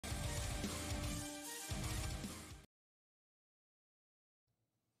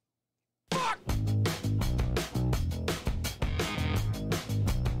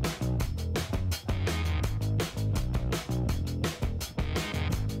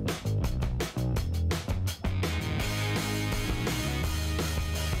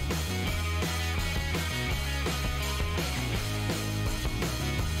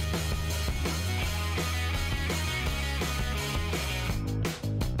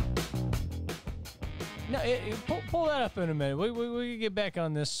No, pull that up in a minute. We can get back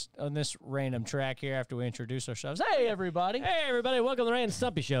on this random track here after we introduce ourselves. Hey, everybody. Hey, everybody. Welcome to the Rand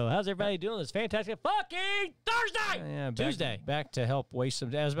Stumpy Show. How's everybody doing this fantastic fucking Thursday? Tuesday. Back to help waste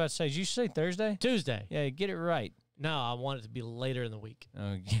some. I was about to say, did you say Thursday? Tuesday. Yeah, get it right. No, I want it to be later in the week.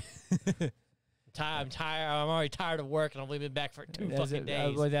 Okay. I'm tired. I'm already tired of work, and I've only been back for 2 fucking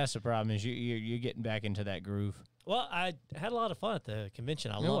days. Well, that's the problem is you're getting back into that groove. Well, I had a lot of fun at the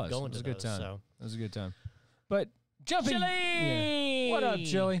convention. I love going to those. It was a good time. So. It was a good time. But jumping. Chili! Yeah. What up,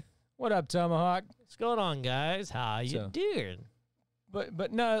 Chili? What up, Tomahawk? What's going on, guys? How you doing?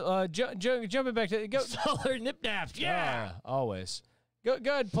 But no, jumping back to go. Solar nip naps. Yeah, always. Go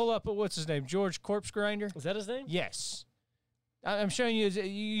ahead and pull up. What's his name? George Corpse Grinder. Is that his name? Yes. I'm showing you.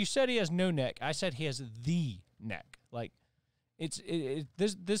 You said he has no neck. I said he has the neck. Like, this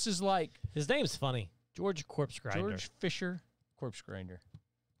is like his name's funny. George Corpse Grinder. George Fisher Corpse Grinder.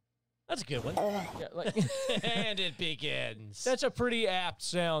 That's a good one. Yeah, and it begins. That's a pretty apt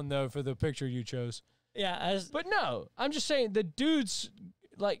sound though for the picture you chose. Yeah, but no, I'm just saying the dude's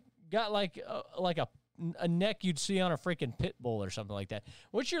got like a neck you'd see on a freaking pit bull or something like that.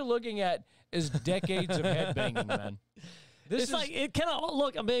 What you're looking at is decades of headbanging, man. It kind of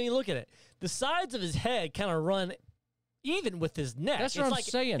look. I mean, look at it. The sides of his head kind of run even with his neck. That's what I'm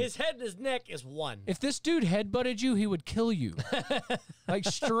saying. His head and his neck is one. If this dude headbutted you, he would kill you, like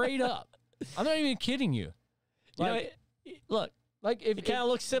straight up. I'm not even kidding you. Like, look, like if it kind of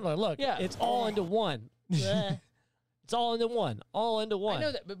looks similar. Look, yeah, it's all into one. It's all into one. All into one. I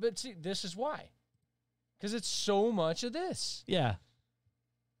know that, but see, this is why. Because it's so much of this. Yeah.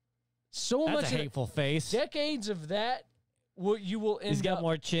 So That's much a hateful face. Decades of that. You will end He's got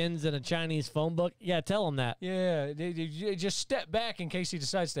more chins than a Chinese phone book. Yeah, tell him that. Yeah, just step back in case he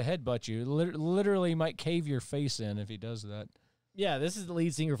decides to headbutt you. Literally might cave your face in if he does that. Yeah, this is the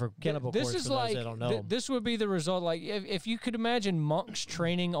lead singer for Cannibal Corpse. This is like, I don't know. This would be the result. Like if you could imagine monks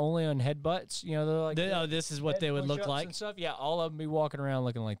training only on headbutts, you know, they're like, this is what they would look like and stuff. Yeah, all of them be walking around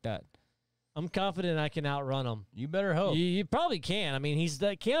looking like that. I'm confident I can outrun him. You better hope. You probably can. I mean, he's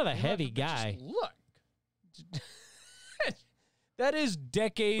kind of a heavy guy. Look. That is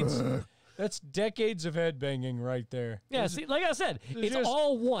decades. That's decades of headbanging right there. Yeah, see, like I said, it's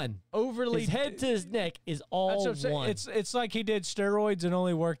all one. Overly, his head to his neck is all one. It's like he did steroids and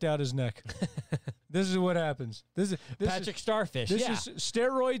only worked out his neck. This is what happens. This Patrick Starfish. This is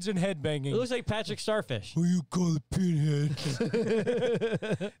steroids and headbanging. It looks like Patrick Starfish. Who you call a pinhead?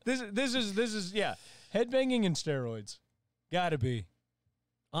 This is headbanging and steroids. Gotta be.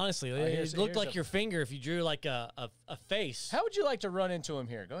 Honestly, it looked like your finger if you drew like a face. How would you like to run into him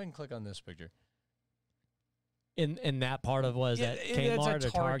here? Go ahead and click on this picture. In that part of was that Kmart or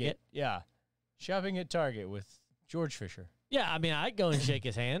Target? Yeah. Shopping at Target with George Fisher. Yeah, I mean, I'd go and shake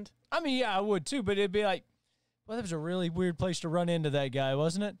his hand. I mean, yeah, I would too, but it'd be like, well, that was a really weird place to run into that guy,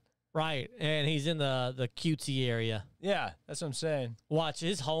 wasn't it? Right, and he's in the cutesy area. Yeah, that's what I'm saying. Watch,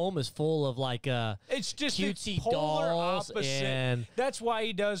 his home is full of like it's just cutesy the polar dolls opposite. And that's why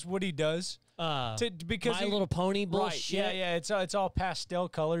he does what he does. Because My Little Pony bullshit. Right, yeah, it's all pastel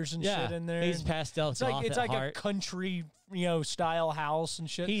colors and shit in there. He's pastel. It's like a country, style house and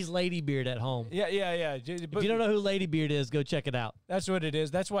shit. He's Ladybeard at home. Yeah. But if you don't know who Ladybeard is, go check it out. That's what it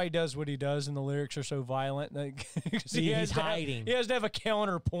is. That's why he does what he does, and the lyrics are so violent. He's hiding. He has to have a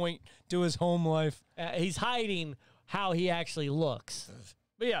counterpoint to his home life. He's hiding how he actually looks.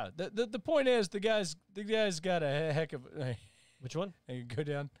 But yeah, the point is the guy's got a heck of. Which one? Hey, go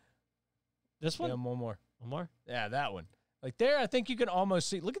down. This one? Yeah, one more. One more? Yeah, that one. Like there, I think you can almost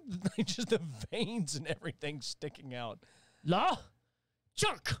see. Look at just the veins and everything sticking out. La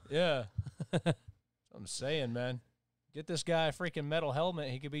chunk. Yeah. That's what I'm saying, man. Get this guy a freaking metal helmet.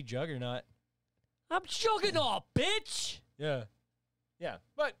 He could be Juggernaut. I'm Juggernaut, bitch. Yeah. Yeah.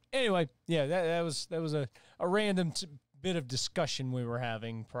 But anyway, yeah, that was a random bit of discussion we were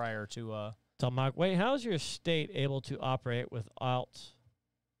having prior to. So, Mike, wait, how is your state able to operate without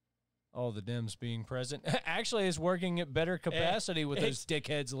all the Dems being present? Actually, it's working at better capacity with those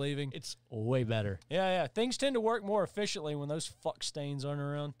dickheads leaving. It's way better. Yeah. Things tend to work more efficiently when those fuck stains aren't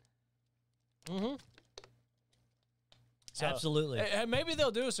around. Mm-hmm. So, absolutely. Maybe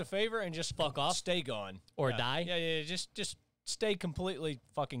they'll do us a favor and just fuck off, stay gone, or die. Yeah. Just stay completely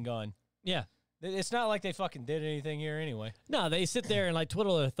fucking gone. Yeah. It's not like they fucking did anything here anyway. No, they sit there and like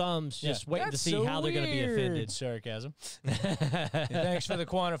twiddle their thumbs, just waiting to see how they're going to be offended. Sarcasm. Thanks for the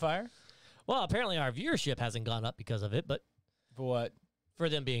quantifier. Well, apparently our viewership hasn't gone up because of it, but for what? For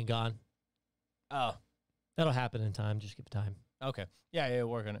them being gone. Oh, that'll happen in time. Just give it time. Okay. Yeah.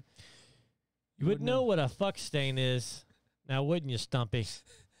 Work on it. You would know what a fuck stain is, now wouldn't you, Stumpy?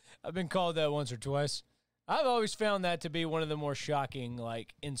 I've been called that once or twice. I've always found that to be one of the more shocking,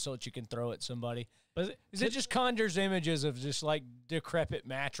 like, insults you can throw at somebody. But it just conjures images of just, like, decrepit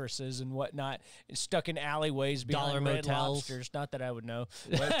mattresses and whatnot stuck in alleyways behind Dollar Red motels. Lobsters. Not that I would know.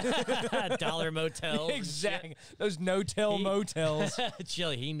 Dollar motels. Exactly. Those no-tell motels.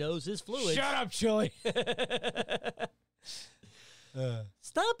 Chili, he knows his fluids. Shut up, Chili.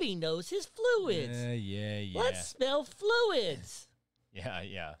 Stumpy knows his fluids. Yeah. Let's smell fluids.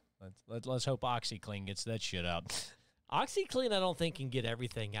 Yeah. Let's hope OxyClean gets that shit out. OxyClean, I don't think, can get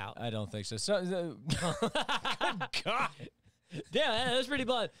everything out. I don't think so. Good God. Damn, that's pretty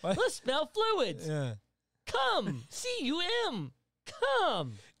blunt. Let's smell fluids. Yeah. Come. C-U-M.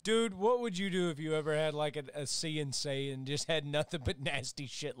 Come. Dude, what would you do if you ever had like a CNC and just had nothing but nasty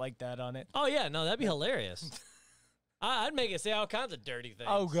shit like that on it? Oh, yeah. No, that'd be hilarious. I'd make it say all kinds of dirty things.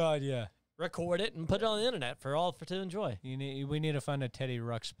 Oh, God, yeah. Record it and put it on the internet for all to enjoy. We need to find a Teddy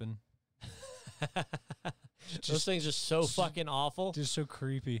Ruxpin. Those things are so fucking awful. Just so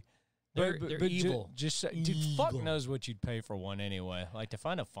creepy. They're evil. Dude, fuck knows what you'd pay for one anyway. Like, to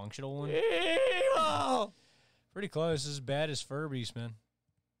find a functional one. Evil! Pretty close. As bad as Furby's, man.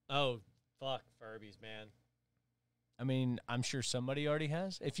 Oh, fuck Furbies, man. I mean, I'm sure somebody already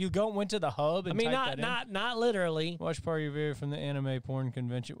has. If you went to the hub and typed that in, not literally. watch part of your video from the anime porn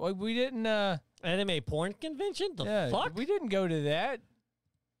convention. Well, we didn't. Anime porn convention? The fuck? We didn't go to that.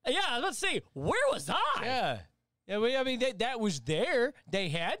 Yeah, I was about to say, where was I? Yeah. I mean, that was there. They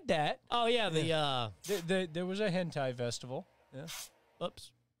had that. Oh, yeah, There was a hentai festival. Yeah. Is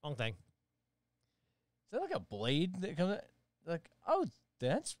Oops, wrong thing. that like a blade that comes out? Like, oh,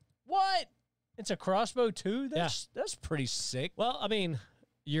 that's what? It's a crossbow too? That's pretty sick. Well, I mean,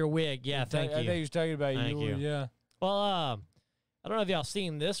 your wig. Yeah, thank you. I think he was talking about Thank you. Yeah. Well, I don't know if y'all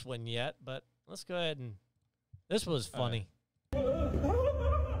seen this one yet, but let's go ahead and... This was funny.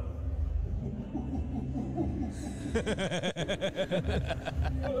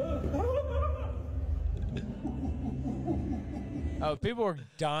 Oh, people were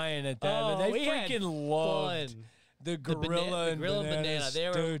dying at that. Oh, They we had freaking loved fun. the gorilla and gorilla and banana. bananas. They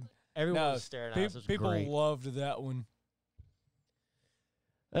were, Dude, everyone was staring at us. It was people great. loved that one.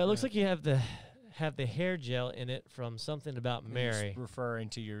 It looks like you have the hair gel in it from something about Mary. He's referring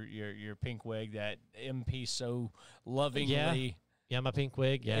to your pink wig that MP so lovingly Yeah, my pink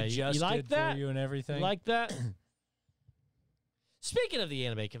wig. Yeah, you adjusted like that? for you and everything. You like that? Speaking of the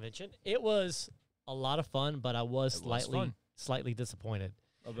anime convention, it was a lot of fun, but I was slightly disappointed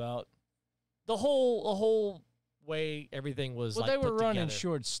about the whole way everything was. Well, like, they were put running together.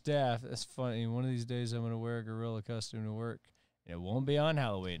 short staff. That's funny. One of these days, I'm going to wear a gorilla costume to work. It won't be on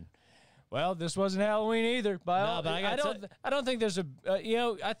Halloween. Well, this wasn't Halloween either. No, but I don't think there's a.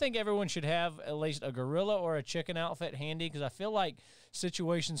 I think everyone should have at least a gorilla or a chicken outfit handy because I feel like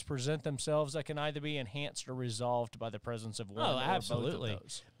situations present themselves that can either be enhanced or resolved by the presence of one. Oh, or absolutely. Both of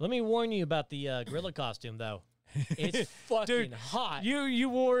those. Let me warn you about the gorilla costume, though. It's fucking Dude, hot. You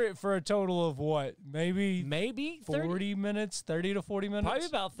wore it for a total of what? Maybe 30 minutes, 30 to 40 minutes. Probably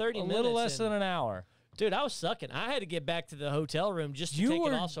about 30 a minutes. little less than an hour. Dude, I was sucking. I had to get back to the hotel room just to take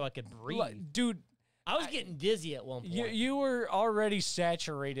it off so I could breathe. Dude, I was getting dizzy at one point. you were already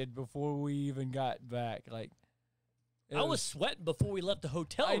saturated before we even got back. Like, I was sweating before we left the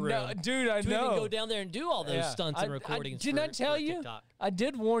hotel I room. know, dude. I to know. even go down there and do all those stunts and recordings. Didn't I tell you? TikTok. I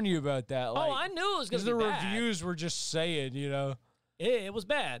did warn you about that. Like, I knew it was going because to be the bad. reviews were just saying, It was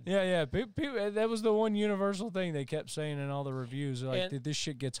bad. Yeah. People, that was the one universal thing they kept saying in all the reviews. Like, And- this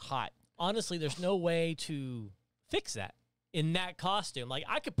shit gets hot. Honestly, there's no way to fix that in that costume. Like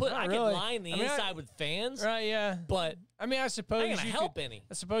I could Not really. line the I mean, inside with fans, Right? Yeah. but I mean, I suppose ain't gonna you help could, any.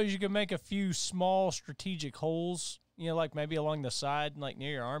 I suppose you could make a few small strategic holes. Like maybe along the side, like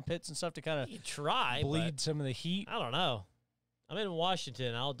near your armpits and stuff, to kind You of try, bleed but some of the heat. I don't know. I'm in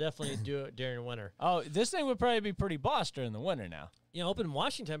Washington. I'll definitely do it during winter. Oh, this thing would probably be pretty boss during the winter now. Up in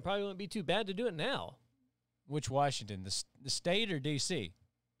Washington probably wouldn't be too bad to do it now. Which Washington? The state or D.C.?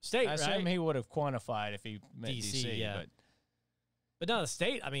 State, I right? assume he would have quantified if he meant DC, D.C. yeah. But not the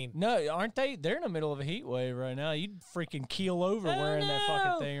state. I mean, No, aren't they? They're in the middle of a heat wave right now. You'd freaking keel over Oh, wearing that no.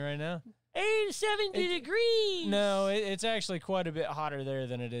 fucking thing right now. 80 to 70 degrees. No, it's actually quite a bit hotter there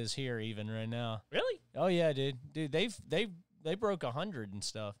than it is here even right now. Really? Oh yeah, dude. They broke 100 and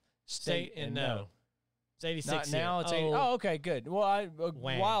stuff. State and no. It's 86 Not here. now. It's 80. Oh, okay, good. Well, a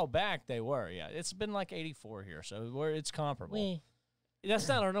Wham. while back they were. Yeah, it's been like 84 here, so it's comparable. Weh. That's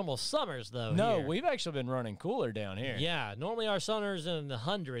not our normal summers, though. No, here. we've actually been running cooler down here. Yeah, normally our summers in the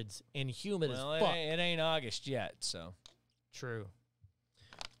hundreds and humid Well, as fuck. it ain't August yet, so. True.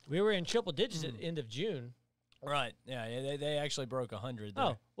 We were in triple digits at the end of June. Right. Yeah, they actually broke 100 there.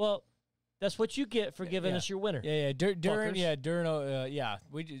 Oh, well, That's what you get for giving us your winner. Yeah. During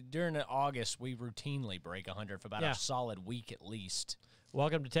August, we routinely break 100 for about a solid week at least.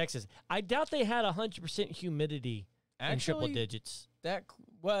 Welcome to Texas. I doubt they had 100% humidity in triple digits.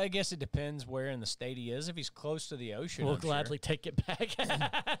 Well, I guess it depends where in the state he is. If he's close to the ocean, we'll gladly take it back.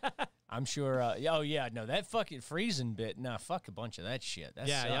 I'm sure. That fucking freezing bit. Nah, fuck a bunch of that shit.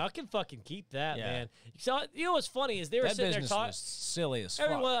 Y'all can fucking keep that, man. So you know what's funny is they were sitting there talking. Silly as fuck.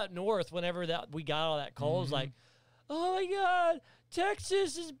 Everyone up north, whenever we got all that cold, was like, "Oh my god,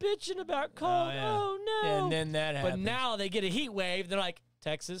 Texas is bitching about cold. Oh no!" And then that happened. But now they get a heat wave. They're like,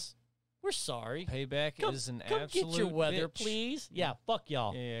 "Texas, we're sorry. Payback is an come absolute get your weather, bitch. please." Yeah, fuck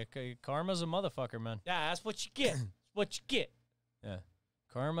y'all. Yeah, karma's a motherfucker, man. Yeah, that's what you get. What you get. Yeah.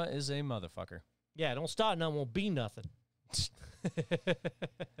 Karma is a motherfucker. Yeah, don't start nothing, won't be nothing.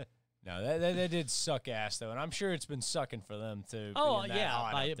 No, that did suck ass, though, and I'm sure it's been sucking for them, too. Oh,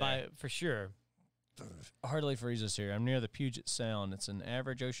 yeah, for sure. Hardly freezes here. I'm near the Puget Sound. It's an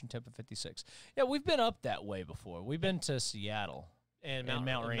average ocean temp of 56. Yeah, we've been up that way before. We've been to Seattle and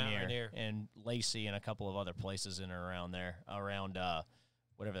Mount Rainier and Lacey and a couple of other places in and around there, around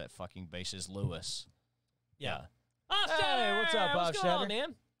whatever that fucking base is, Lewis. Yeah. Hey, what's up, what's going on,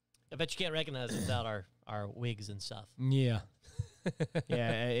 man? I bet you can't recognize us without our wigs and stuff. Yeah.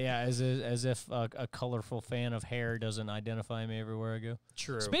 yeah, as if a colorful fan of hair doesn't identify me everywhere I go.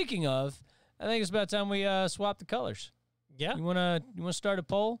 True. Speaking of, I think it's about time we swap the colors. Yeah. You wanna start a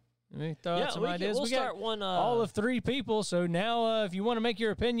poll? Let me throw out some ideas. We'll start one. All of 3 people. So now, if you want to make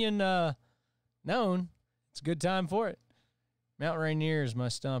your opinion known, it's a good time for it. Mount Rainier is my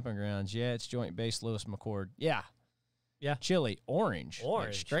stomping grounds. Yeah, it's Joint Base Lewis McCord. Yeah. Chili, orange.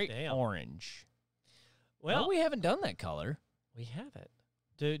 Like straight orange. Well, we haven't done that color. We haven't.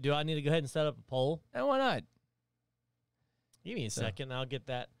 Do I need to go ahead and set up a poll? And why not? Give me a second. I'll get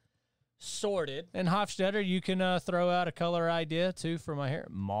that sorted. And Hofstetter, you can throw out a color idea, too, for my hair.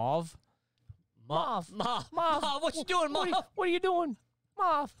 Mauve. Mauve. What you doing, Mauve? What are you doing?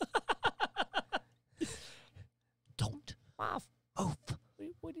 Mauve. Don't. Mauve. Oof.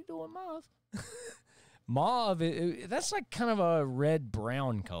 What are you doing, Mauve? Mauve, that's like kind of a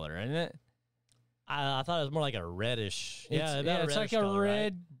red-brown color, isn't it? I thought it was more like a reddish. It's like a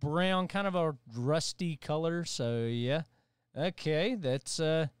red-brown, kind of a rusty color. So, yeah. Okay, that's...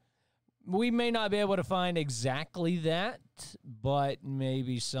 we may not be able to find exactly that, but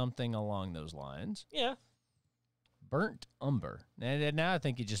maybe something along those lines. Yeah. Burnt umber. Now I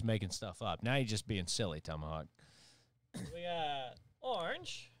think you're just making stuff up. Now you're just being silly, Tomahawk. We got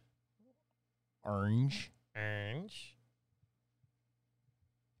orange. Orange.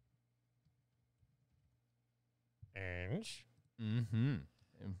 Mm-hmm.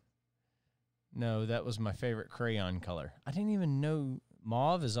 No, that was my favorite crayon color. I didn't even know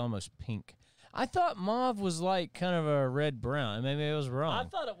mauve is almost pink. I thought mauve was like kind of a red-brown. Maybe I was wrong. I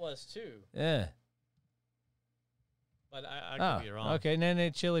thought it was too. Yeah. But I could be wrong. Okay,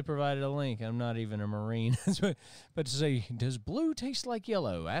 Nene Chili provided a link. I'm not even a Marine. But to say, does blue taste like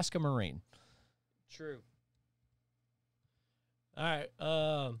yellow? Ask a Marine. True. All right.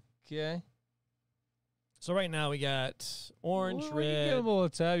 Okay. So right now we got orange, red. Give them a little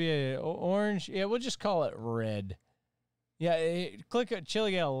tab. Yeah, orange. Yeah, we'll just call it red. Yeah, click at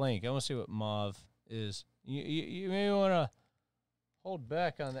Chili got a link. I want to see what mauve is. You maybe want to hold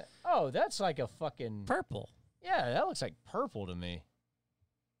back on that. Oh, that's like a fucking purple. Yeah, that looks like purple to me.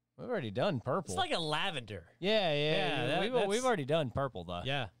 We've already done purple. It's like a lavender. Yeah. We've already done purple, though.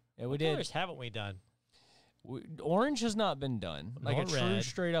 Yeah. We did. What colors haven't we done? Orange has not been done. Like a true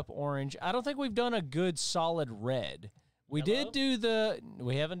straight up orange. I don't think we've done a good solid red. We did do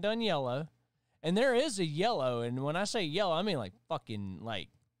we haven't done yellow. And there is a yellow, and when I say yellow, I mean like fucking like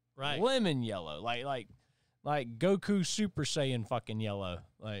lemon yellow. Like Goku Super Saiyan fucking yellow.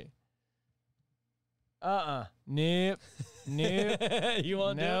 Like Nope. You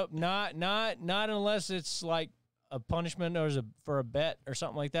want nope, not unless it's like a punishment or for a bet or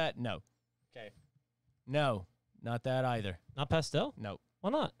something like that. No. Okay. No, not that either. Not pastel? Nope.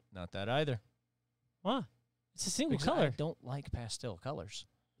 Why not? Not that either. Why? It's a single Because color. I don't like pastel colors.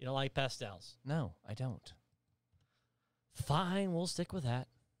 You don't like pastels? No, I don't. Fine, we'll stick with that.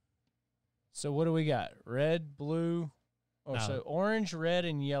 So what do we got? Red, blue, so orange, red,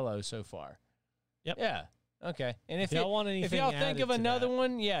 and yellow so far. Yep. Yeah. Okay. And if y'all want anything, if y'all think of another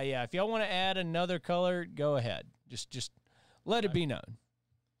one, yeah. If y'all want to add another color, go ahead. Just let it be known.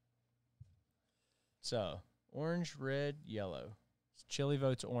 So orange, red, yellow. Chili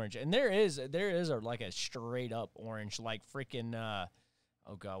votes orange, and there is like a straight up orange, like freaking.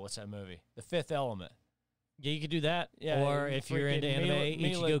 Oh God, what's that movie? The Fifth Element. Yeah, you could do that. Yeah, or if you're into anime,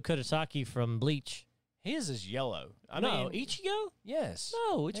 Ichigo Kurosaki from Bleach. His is yellow. I mean, mean, Ichigo? Yes.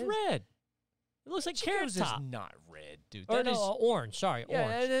 No, it's red. It looks like Carrot Top. Is not red, dude. Or no, orange. Sorry,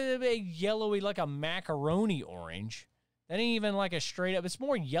 orange. Yellowy, like a macaroni orange. That ain't even like a straight up. It's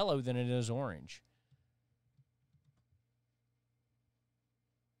more yellow than it is orange.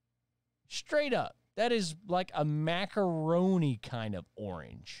 Straight up. That is like a macaroni kind of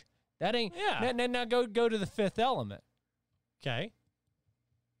orange. That ain't. Yeah. Now go to the Fifth Element. Okay.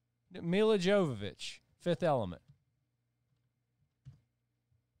 Mila Jovovich, Fifth Element.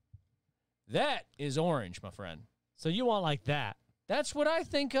 That is orange, my friend. So you want like that? That's what I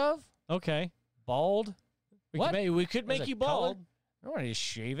think of. Okay. Bald. We could make you bald. I don't want to just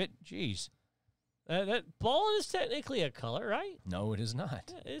shave it. Jeez. That bald is technically a color, right? No, it is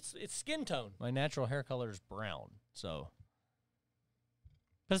not. Yeah, it's skin tone. My natural hair color is brown, so.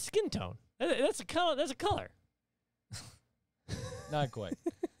 But skin tone. That's a color. That's a color. Not quite.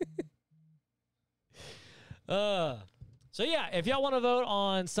 So yeah, if y'all want to vote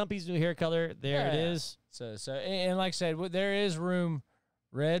on Stumpy's new hair color, there it is. So and like I said, there is room.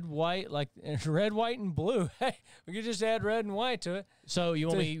 Red, white, red, white, and blue. Hey, we could just add red and white to it. So you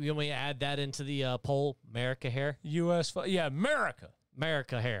want me to add that into the poll? America hair? America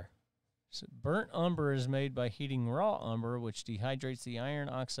hair. So burnt umber is made by heating raw umber, which dehydrates the iron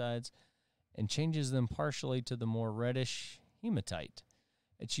oxides and changes them partially to the more reddish hematite.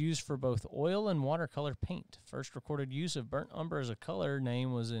 It's used for both oil and watercolor paint. First recorded use of burnt umber as a color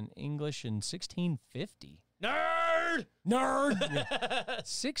name was in English in 1650. Nerd! Yeah.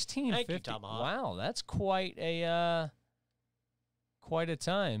 1650. Thank you, Tomahawk. Wow, that's quite a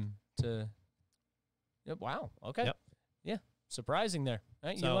time to. Wow. Okay. Yep. Yeah. Surprising there.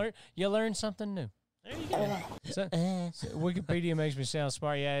 Right? So, you learn something new. There you go. So Wikipedia makes me sound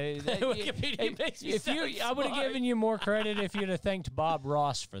smart. Yeah. Wikipedia makes me sound smart. I would have given you more credit if you'd have thanked Bob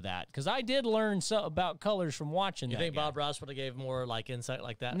Ross for that, because I did learn about colors from watching. You think Bob Ross would have gave more like insight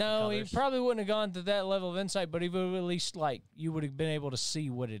like that? No, he probably wouldn't have gone to that level of insight, but he would have at least you would have been able to see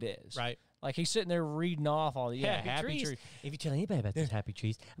what it is. Right. Like he's sitting there reading off all the happy trees. If you tell anybody about these happy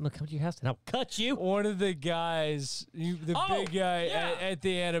trees, I'm gonna come to your house and I'll cut you. One of the guys, big guy at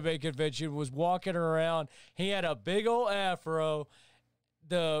the anime convention, was walking around. He had a big old afro,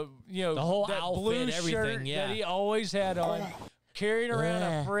 the whole that outfit, blue everything, shirt that he always had on, carrying around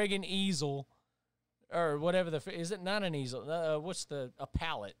a friggin' easel, or whatever is it not an easel? What's a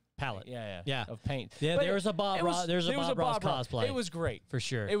palette? Palette. Yeah. Of paint. Yeah, But there was a Bob Ross. There's a Bob Ross cosplay. It was great. For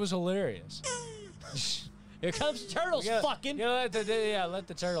sure. It was hilarious. Here comes turtles fucking. Let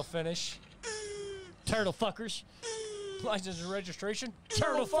the turtle finish. Turtle fuckers. License and registration.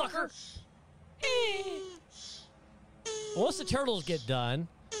 Turtle fucker. Once the turtles get done,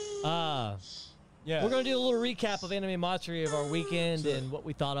 we're going to do a little recap of Anime Matsuir of our weekend and what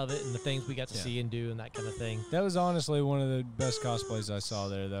we thought of it and the things we got to see and do and that kind of thing. That was honestly one of the best cosplays I saw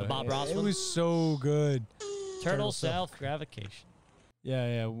there, though. The Bob Ross It one? was so good. Turtle self-gravitation.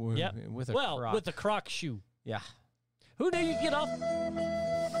 Yeah. Yep. With a croc. With a croc shoe. Yeah. Who knew you'd get off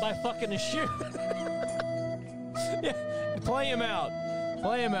by fucking a shoe? Yeah. Play him out.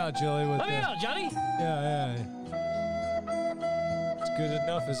 Play him out, Chili. Play me out, Johnny. Yeah. It's good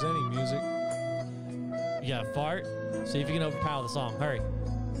enough as any music. You got a fart? See if you can overpower the song. Hurry.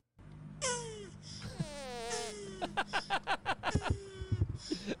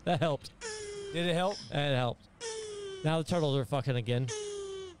 That helped. Did it help? It helped. Now the turtles are fucking again.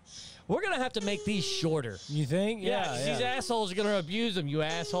 We're going to have to make these shorter. You think? Yeah. These assholes are going to abuse them, you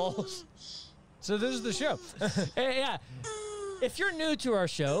assholes. So this is the show. Yeah. If you're new to our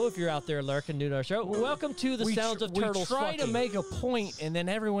show, if you're out there lurking new to our show, welcome to the Sounds of Turtles fucking. We try to make a point, and then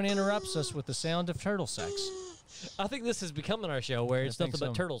everyone interrupts us with the sound of turtle sex. I think this is becoming our show where it's nothing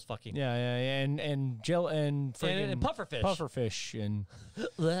but turtles fucking. Yeah, and gel and pufferfish. Pufferfish and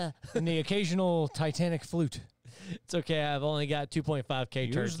the occasional Titanic flute. It's okay. I've only got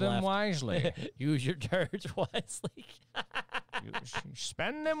 2.5K turds left. Use them wisely. Use your turds wisely.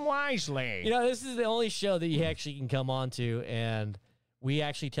 Spend them wisely. You know, this is the only show that you actually can come on to, and we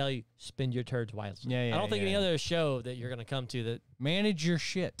actually tell you, spend your turds wisely. Yeah, I don't think any other show that you're going to come to that... Manage your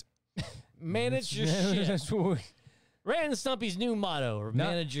shit. Manage your shit. That's what Rand and Stumpy's new motto,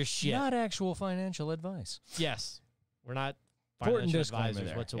 manage your shit. Not actual financial advice. Yes. We're not Important financial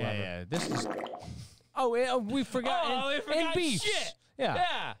advisors whatsoever. Yeah. This is... we forgot. We forgot and beef. Shit.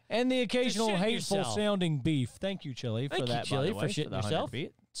 Yeah. And the occasional hateful sounding beef. Thank you, Chili, for that. Chili, by the way, for shitting yourself.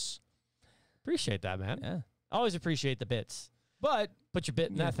 Appreciate that, man. Yeah. Always appreciate the bits. But put your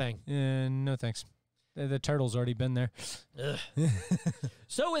bit in that thing. No thanks. The turtle's already been there.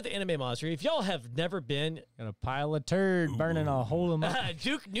 So with Anime Matsuir, if y'all have never been... Got a pile of turd burning a hole in my...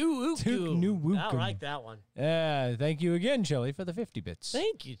 Duke Nuwuku. I like that one. Yeah, thank you again, Chili, for the 50 bits.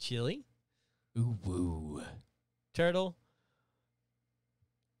 Thank you, Chili. Ooh, woo. Turtle.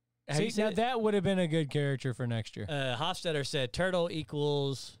 See, now that would have been a good character for next year. Hofstetter said turtle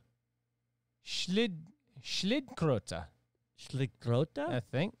equals... Schlidkrota. Schlidkrota? I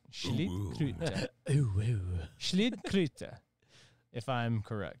think. Schlidkrota. Ooh. Schlidkrota, if I'm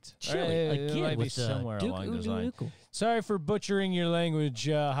correct. Chili, again, might be with somewhere Duke along those lines. Nuwuku. Sorry for butchering your language,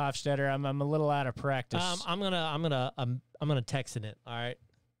 Hofstetter. I'm a little out of practice. I'm gonna text in it. All right.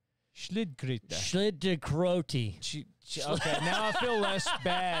 Schlidkrota. Schlidkroti. Okay, now I feel less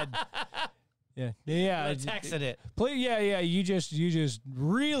bad. Yeah. I'm texting it. Please, yeah. You just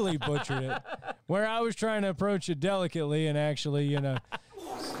really butchered it. Where I was trying to approach it delicately and actually,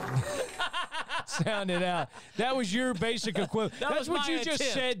 sound it out. That was your basic equivalent. That's what you just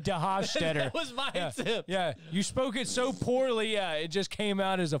said to Hofstetter. That was my attempt. Yeah, you spoke it so poorly. Yeah, it just came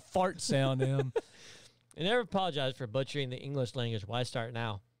out as a fart sound to him. I never apologized for butchering the English language. Why start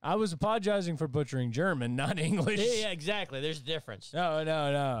now? I was apologizing for butchering German, not English. Yeah, exactly. There's a difference. No.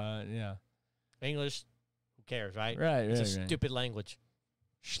 Yeah. English, who cares, right? Right. It's a stupid language.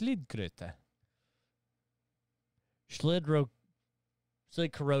 Schlidkrota. Schlidkaroti.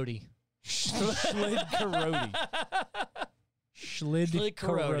 Schlidkaroti.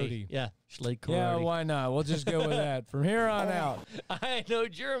 Schlidkaroti. Yeah, Schlidkaroti. Yeah, why not? We'll just go with that from here on out. I know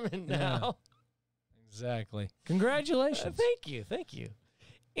German now. Yeah, exactly. Congratulations. Thank you.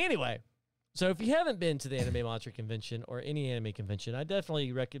 Anyway, so if you haven't been to the Anime Matsuir convention or any anime convention, I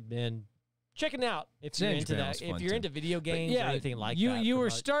definitely recommend checking out if you're into that. If you're into video games or anything like that. You were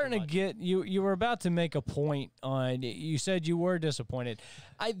starting to get you were about to make a point on. You said you were disappointed.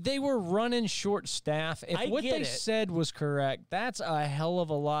 They were running short staff. If what they said was correct, that's a hell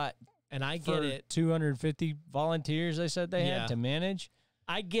of a lot. And I get it. 250 volunteers. They said they had to manage.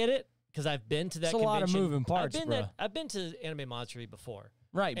 I get it because I've been to that. It's a lot of moving parts, bro. I've been to Anime Matsuir before.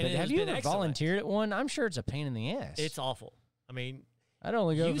 Right, but have you ever volunteered at one? I'm sure it's a pain in the ass. It's awful. I mean, I'd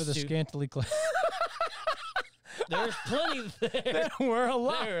only go for the scantily clad. There's plenty there. There were a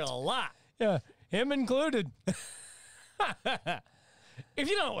lot. There are a lot. Yeah, him included. If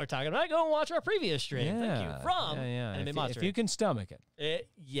you know what we're talking about, go and watch our previous stream. Yeah, Thank you. From Anime Matsuir. If you can stomach it.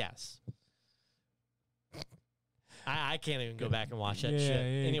 Yes. I can't even go back and watch that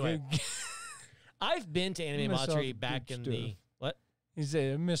shit. Anyway, I've been to Anime Matsuir back in the... What? He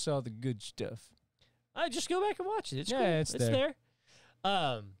said, I miss all the good stuff. I just go back and watch it. It's cool. It's there.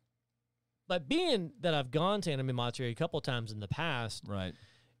 But being that I've gone to Anime Matsuir a couple times in the past, right,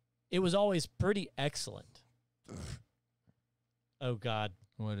 it was always pretty excellent. Oh, God.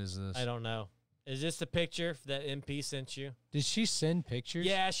 What is this? I don't know. Is this the picture that MP sent you? Did she send pictures?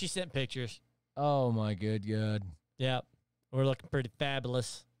 Yeah, she sent pictures. Oh, my good God. Yeah. We're looking pretty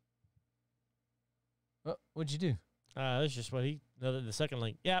fabulous. What'd you do? That's just what the second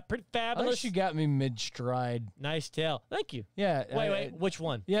link. Yeah, pretty fabulous. You got me mid-stride. Nice tail. Thank you. Yeah. Wait, which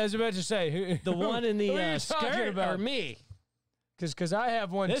one? Yeah, I was about to say. The one in the skirt or me? Because I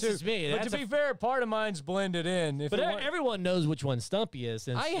have one, too. This is me. But to be fair, part of mine's blended in. But everyone knows which one Stumpy is.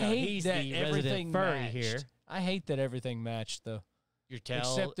 Since, I hate he's that the everything furry matched. Here. I hate that everything matched, though. Your tail.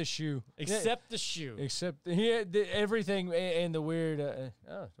 Except the shoe. Except the shoe. Except everything and the weird.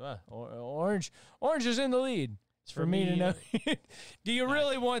 Orange. Orange is in the lead. It's for me to know. Do you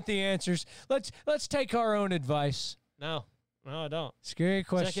really want the answers? Let's take our own advice. No, I don't. Scary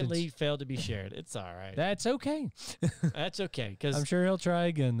questions. Second lead failed to be shared. It's all right. That's okay. That's okay. Because I'm sure he'll try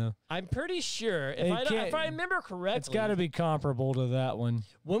again, though. I'm pretty sure, if I remember correctly, it's got to be comparable to that one.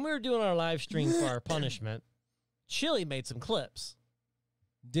 When we were doing our live stream for our punishment, Chili made some clips.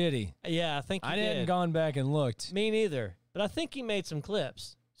 Did he? Yeah, I think he did. I hadn't gone back and looked. Me neither. But I think he made some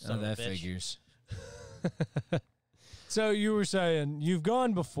clips. That figures. So you were saying you've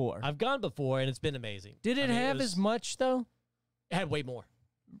gone before. I've gone before, and it's been amazing. Did it have as much, though? It had way more.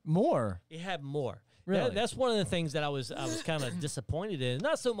 More? It had more. Really? That's one of the things that I was kind of disappointed in.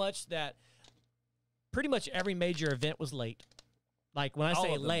 Not so much that pretty much every major event was late. Like, when I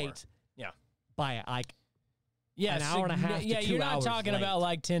say late, by like an hour and a half to 2 hours you're not talking late. about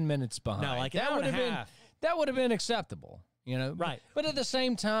like 10 minutes behind. No, like an hour and a half. That would have been acceptable, you know? Right. But at the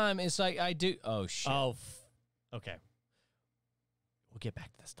same time, it's like I do. Oh, shit. Oh, okay. We'll get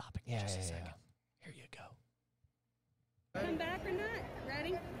back to this topic in just a second. Here you go. Come back or not?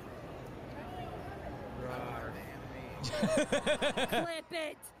 Ready? Clip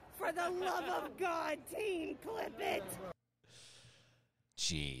it! For the love of God, team, clip it!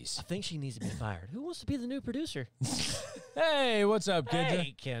 Jeez. I think she needs to be fired. Who wants to be the new producer? Hey, what's up, Kendra?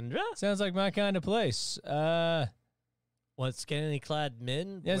 Hey, Kendra. Sounds like my kind of place. What, scantily clad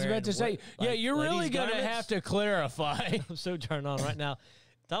men? I was about to say, you're really going to have to clarify. I'm so turned on right now.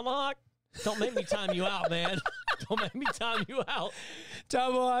 Tomahawk, don't make me time you out, man. Don't make me time you out.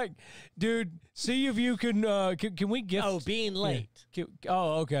 Tomahawk, dude, see if you can we gift? Oh, being late. Yeah.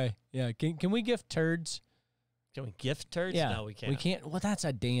 Okay. Yeah. Can we gift turds? Can we gift turds? Yeah. No, we can't. We can't. Well, that's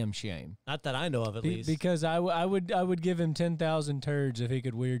a damn shame. Not that I know of, at least. Because I would give him 10,000 turds if he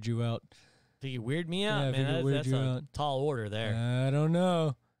could weird you out. If he could weird me out, Yeah, man, that's a tall order there. I don't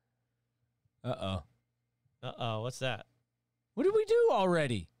know. Uh-oh. What's that? What did we do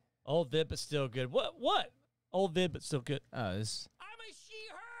already? Old vid, but still good. What? Old vid, but still good. Oh, this. I'm a she,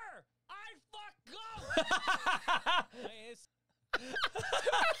 her. I fuck go.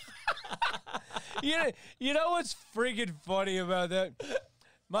 You know what's friggin' funny about that?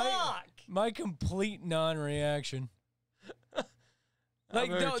 My complete non-reaction.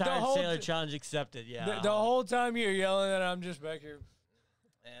 Like the whole sailor challenge accepted. Yeah. The whole time you're yelling that, I'm just back here.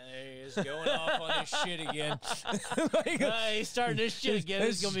 He's going off on this shit again. He's starting this shit again.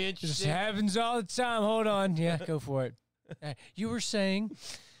 It's gonna be interesting. This happens all the time. Hold on. Yeah, go for it. You were saying.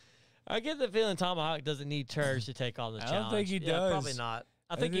 I get the feeling Tomahawk doesn't need turds to take on the challenge. I don't think he does. Probably not.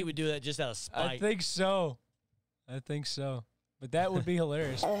 I think he would do that just out of spite. I think so. But that would be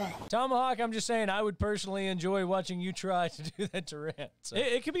hilarious. Tomahawk, I'm just saying, I would personally enjoy watching you try to do that to Rant. So.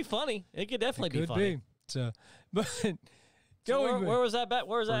 It could be funny. It could definitely be funny. So, but where was that bet?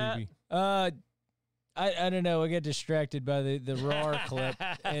 Where was that at? I don't know. I get distracted by the RAR clip,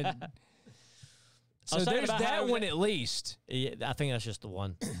 and so there's that one at least. Yeah, I think that's just the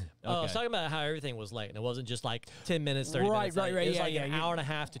one. I was talking about how everything was late, and it wasn't just like 10 minutes, 30 minutes. Right. It was like an hour and a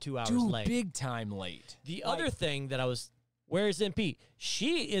half to 2 hours late. Big time late. The other thing that where's MP?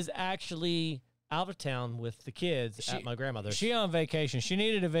 She is actually out of town with the kids at my grandmother's. She on vacation. She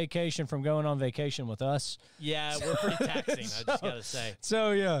needed a vacation from going on vacation with us. Yeah, we're pretty taxing, I just got to say.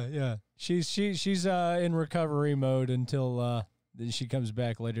 So, yeah. She's in recovery mode until she comes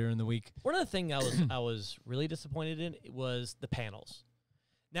back later in the week. One of the things I was really disappointed in was the panels.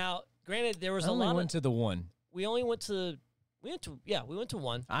 Now, granted, there was a lot. I only went to the one. We went to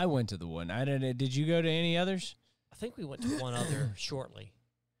one. I went to the one. Did you go to any others? I think we went to one other shortly.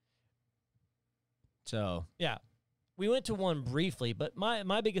 So yeah, we went to one briefly, but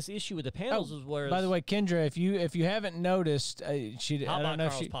my biggest issue with the panels was where. By the way, Kendra, if you haven't noticed, I don't know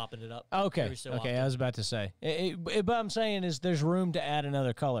if she's popping it up. Okay, I was about to say, but I'm saying is there's room to add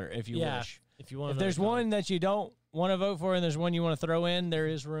another color if you wish. If you want, if there's one that you don't want to vote for and there's one you want to throw in, there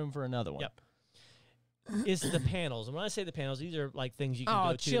is room for another one. Yep. It's the panels, and when I say the panels, these are like things you can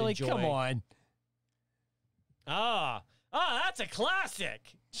go to Chili, and enjoy. Come on. That's a classic.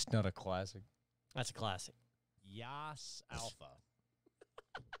 It's not a classic. That's a classic. Yas Alpha.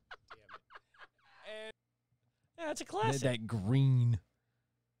 Damn it. Yeah, that's a classic. That green.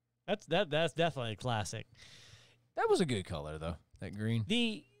 That's definitely a classic. That was a good color though. That green.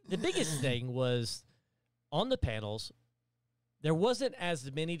 The biggest thing was on the panels. There wasn't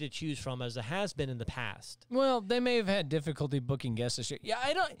as many to choose from as there has been in the past. Well, they may have had difficulty booking guests this year. Yeah,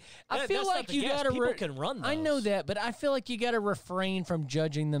 I feel like you got to. People can run those. I know that, but I feel like you got to refrain from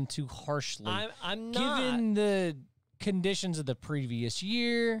judging them too harshly. I'm not. Given the conditions of the previous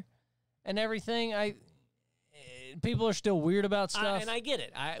year and everything, people are still weird about stuff. And I get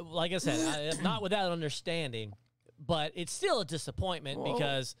it. Like I said, I'm not without understanding, but it's still a disappointment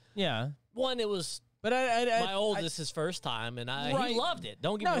because one, it was. But my oldest his first time, and he loved it.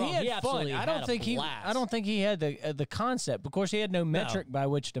 Don't get me wrong, he absolutely had a blast. I don't think he had the concept. Of course, he had no metric by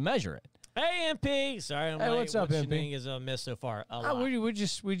which to measure it. Hey, MP. Sorry, I'm late. What's up, MP? Is a miss so far. We're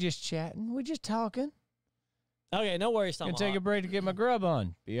just chatting. We're just talking. Okay, no worries, Tomahawk. Gonna take a break to get my grub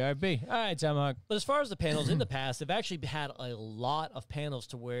on. BRB. All right, Tomahawk. But as far as the panels in the past, they've actually had a lot of panels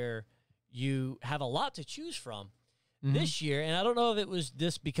to where you have a lot to choose from. This year, and I don't know if it was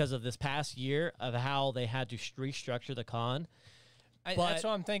because of this past year of how they had to restructure the con. That's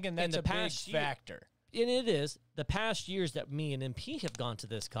what I'm thinking. That's a big factor. And it is. The past years that me and MP have gone to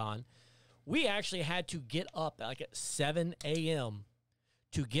this con, we actually had to get up like at 7 a.m.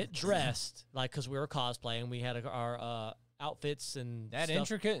 to get dressed, like because we were cosplaying. We had our outfits and that stuff.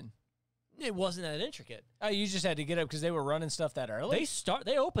 Intricate. It wasn't that intricate. Oh, you just had to get up because they were running stuff that early?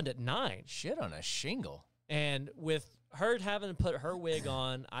 They opened at 9. Shit on a shingle. And with her having to put her wig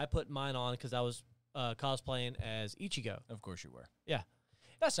on, I put mine on because I was cosplaying as Ichigo. Of course you were. Yeah.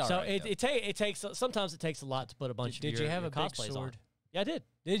 That's all right. So sometimes it takes a lot to put a bunch of your cosplays on. Yeah, I did.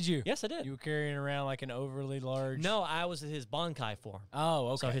 Did you? Yes, I did. You were carrying around like an overly large. No, I was at his Bankai form. Oh,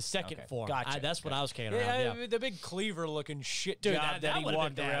 okay. So his second form. Gotcha. That's what I was carrying around. Yeah, the big cleaver-looking shit dude, job that he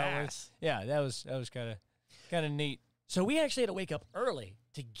walked around with. Yeah, that was kind of neat. So we actually had to wake up early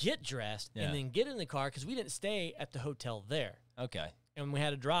to get dressed and then get in the car because we didn't stay at the hotel there. Okay. And we had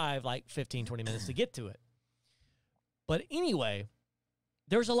to drive like 15, 20 minutes to get to it. But anyway,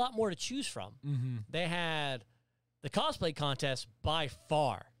 there's a lot more to choose from. Mm-hmm. They had the cosplay contest by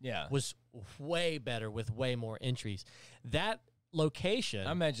far was way better with way more entries. That location,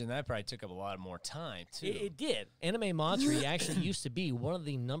 I imagine that probably took up a lot more time, too. It did. Anime Matsuir actually used to be one of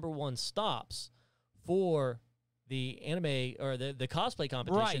the #1 stops for the anime or the cosplay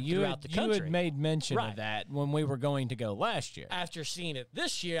competition throughout the country. You had made mention of that when we were going to go last year. After seeing it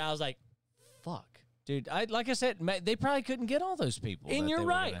this year, I was like, fuck. Dude, like I said, they probably couldn't get all those people. And you're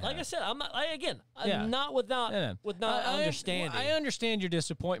right. Like I said, I'm not. I'm not without understanding. I understand your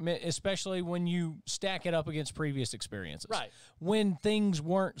disappointment, especially when you stack it up against previous experiences. Right. When things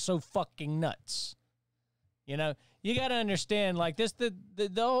weren't so fucking nuts. You know, you got to understand, like this,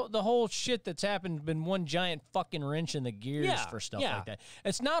 the whole shit that's happened has been one giant fucking wrench in the gears for stuff like that.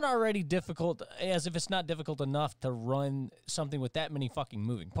 It's not already difficult, as if it's not difficult enough to run something with that many fucking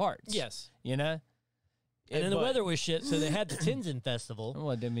moving parts. Yes. You know? And then the weather was shit, so they had the Tenzin Festival.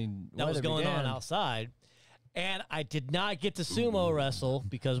 Well, I mean, that was going on outside. And I did not get to sumo wrestle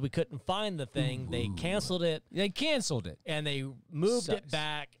because we couldn't find the thing. They canceled it. And they moved it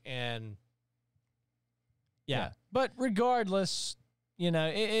back, and yeah. But regardless, you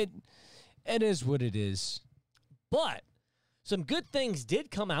know, it is what it is. But some good things did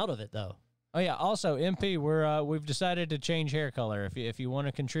come out of it, though. Oh yeah. Also, MP, we've decided to change hair color. If you want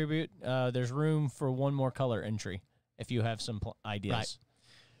to contribute, there's room for one more color entry. If you have some ideas. Right.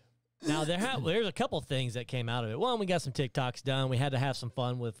 Now there's a couple things that came out of it. One, we got some TikToks done. We had to have some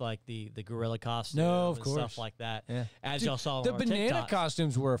fun with like the gorilla costume, and stuff like that. Yeah. As y'all saw, the banana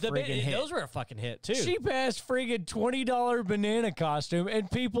costumes were a friggin' hit. Those were a fucking hit too. Cheap ass friggin' $20 banana costume, and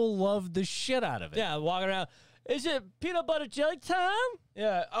people loved the shit out of it. Yeah, walking around. Is it peanut butter jelly time?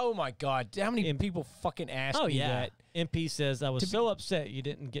 Yeah. Oh my God. How many people fucking asked me that? MP says, I was so upset you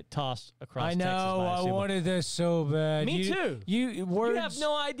didn't get tossed across Texas. I know. I wanted this so bad. Me too. You have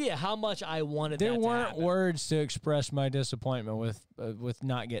no idea how much I wanted that to happen. There weren't happen. words to express my disappointment with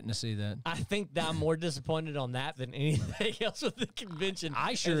not getting to see that. I think that I'm more disappointed on that than anything else with the convention.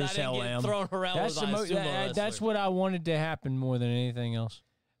 I sure as hell am. Thrown around that's what I wanted to happen more than anything else.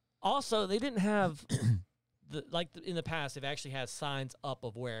 Also, they didn't have... in the past, they've actually had signs up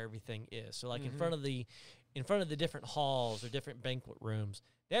of where everything is. So, like in front of the different halls or different banquet rooms,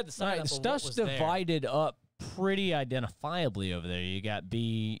 they had the sign up. The stuff's divided up pretty identifiably over there. You got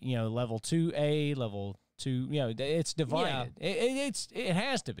B, level 2A, level 2. It's divided. Yeah. It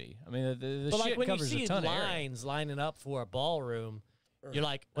has to be. I mean, the shit when covers you see a ton lines of lining up for a ballroom, you're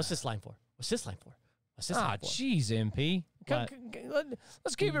like, "What's this line for? What's this line for? What's this line for?" Jeez, MP.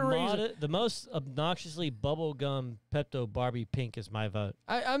 Let's keep it real. The most obnoxiously bubblegum Pepto Barbie pink is my vote.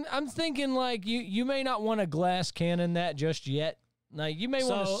 I'm thinking like you may not want to glass cannon that just yet. Like you may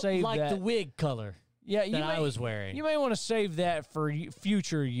want to save like that. The wig color. Yeah, I was wearing. You may want to save that for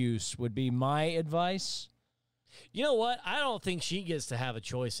future use. Would be my advice. You know what? I don't think she gets to have a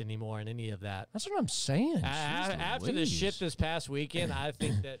choice anymore in any of that. That's what I'm saying. After the shit this past weekend, I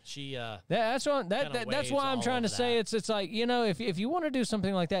think that she. That's why I'm trying to say it's like if you want to do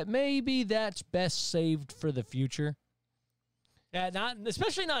something like that, maybe that's best saved for the future. Yeah,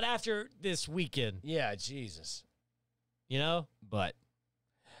 especially not after this weekend. Yeah, Jesus. But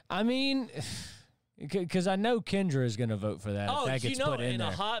I mean. Because I know Kendra is going to vote for that. Oh, if that gets put in there.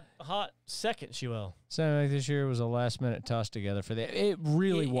 A hot second, she will. So like this year was a last-minute toss together for that. It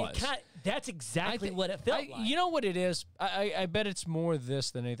really was. That's exactly what it felt like. You know what it is? I bet it's more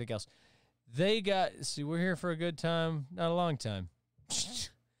this than anything else. We're here for a good time, not a long time.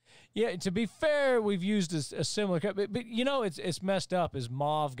 Yeah, to be fair, we've used a similar cut, but it's messed up as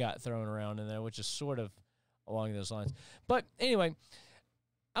Mauve got thrown around in there, which is sort of along those lines. But anyway.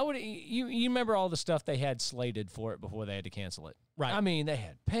 You remember all the stuff they had slated for it before they had to cancel it. Right. I mean, they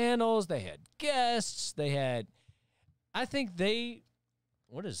had panels, they had guests,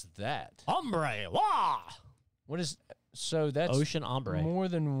 what is that? Ombre, wah! That's ocean ombre. More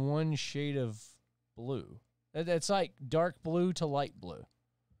than one shade of blue. That's like dark blue to light blue.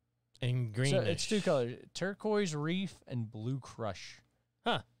 And green. So it's two colors, turquoise reef and blue crush.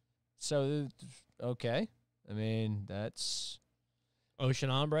 Huh. So, okay. I mean, that's...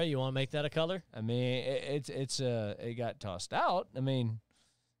 Ocean ombre, you want to make that a color? I mean, it got tossed out. I mean,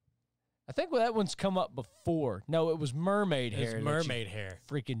 I think that one's come up before. No, it was mermaid hair. It's mermaid hair.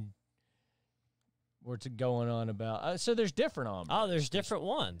 Freaking, what's it going on about? So there's different ombre. Oh, there's different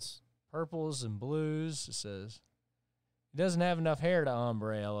ones. Purples and blues, it says. He doesn't have enough hair to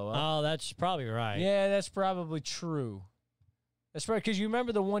ombre, LOL. Oh, that's probably right. Yeah, that's probably true. That's right, because you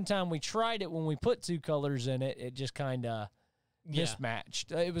remember the one time we tried it when we put 2 colors in it, it just kind of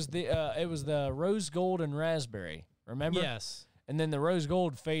mismatched. It was the rose gold and raspberry, remember? Yes. And then the rose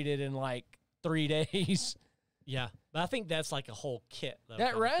gold faded in like 3 days. Yeah, but I think that's like a whole kit. Though,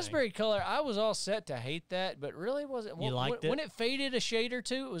 that raspberry color, I was all set to hate that, but really wasn't. You liked it? When it faded a shade or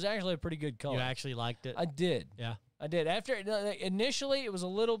two, it was actually a pretty good color. You actually liked it? I did. Yeah. I did. After initially it was a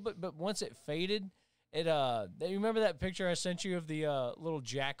little bit, but once it faded, you remember that picture I sent you of the little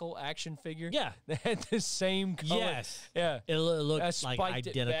jackal action figure? Yeah. They had the same color. Yes. Yeah. It looked I like spiked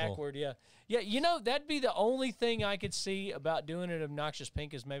identical. it backward, yeah. Yeah, you know, that'd be the only thing I could see about doing it obnoxious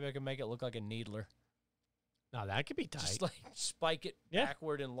pink is maybe I could make it look like a needler. No, that could be tight. Just like spike it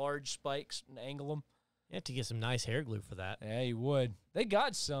backward in large spikes and angle them. You have to get some nice hair glue for that. Yeah, you would. They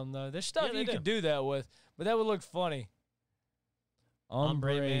got some, though. There's stuff you do. could do that with, but that would look funny.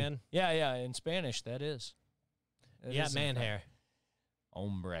 Hombre man. Yeah, in Spanish, that is. Yeah, man hair.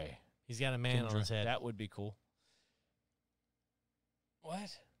 Hombre. He's got a man on his head. That would be cool. What?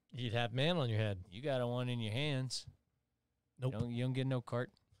 You'd have man on your head. You got one in your hands. Nope. You don't get no cart.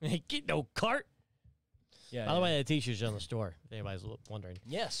 Get no cart. Yeah. By the way, the t-shirt's on the store, if anybody's wondering.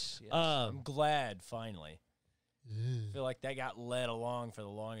 Yes. I'm glad, finally. I feel like that got led along for the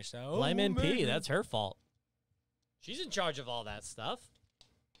longest time. Blame NP. That's her fault. She's in charge of all that stuff.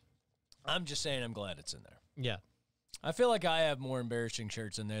 I'm just saying I'm glad it's in there. Yeah. I feel like I have more embarrassing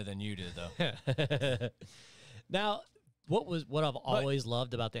shirts in there than you do, though. Now, what I've always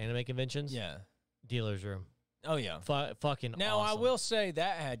loved about the anime conventions? Yeah. Dealer's room. Oh, yeah. Fucking now, awesome. I will say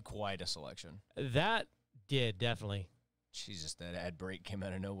that had quite a selection. That did, definitely. Jesus, that ad break came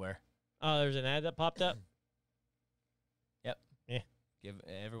out of nowhere. Oh, there's an ad that popped up? Yep. Yeah.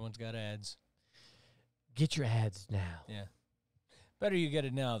 Everyone's got ads. Get your ads now. Yeah. Better you get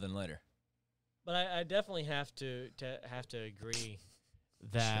it now than later. But I definitely have to agree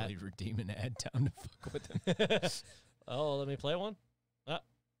that Really redeem an ad time to fuck with them. Oh, let me play one.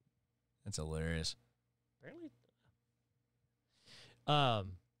 That's hilarious. Apparently.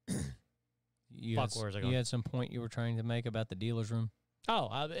 You Going? had some point you were trying to make about the dealer's room?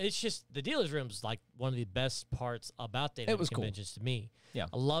 Oh, it's just the dealer's room is like one of the best parts about the anime conventions to me. Yeah,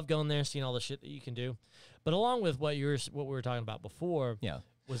 I love going there, seeing all the shit that you can do. But along with what we were talking about before,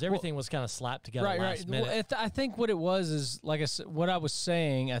 was everything was kind of slapped together last minute. Well, I think what it was is, like I said, what I was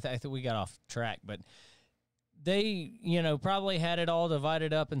saying. I think we got off track, but they, probably had it all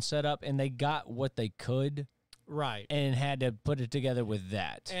divided up and set up, and they got what they could. Right. And had to put it together with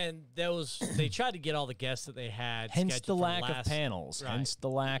that. And they tried to get all the guests that they had. Hence the lack of panels. Right. Hence the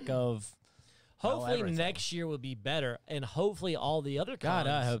lack of. Hopefully next year will be better. And hopefully all the other cons. God,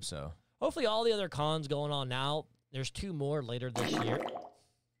 I hope so. Hopefully all the other cons going on now. There's 2 more later this year.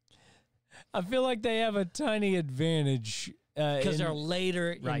 I feel like they have a tiny advantage. Because they're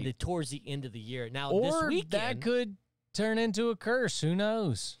later towards the end of the year. Now, or this weekend. That could turn into a curse. Who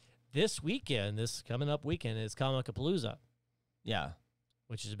knows? This weekend, this coming up weekend, is Comic-Palooza. Yeah.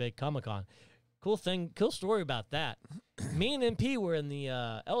 Which is a big Comic-Con. Cool story about that. Me and MP were in the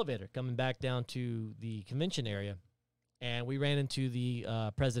elevator coming back down to the convention area, and we ran into the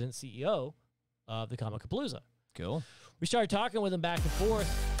president CEO of the Comic-Palooza. Cool. We started talking with him back and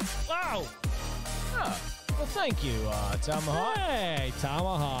forth. Wow! Oh, well, thank you, Tomahawk. Hey,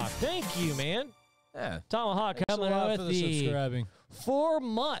 Tomahawk. Thank you, man. Yeah. Tomahawk coming out with the subscribing. 4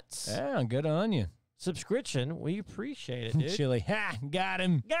 months. Yeah, good on you. Subscription. We appreciate it, dude. Chili. Ha! Got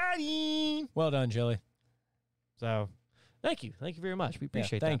him. Got him. Well done, Chili. So, thank you. Thank you very much. We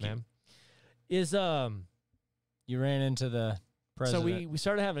appreciate that, man. You ran into the president. So we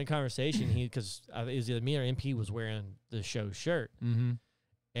started having a conversation. Because it was either me or MP was wearing the show shirt. Mm-hmm.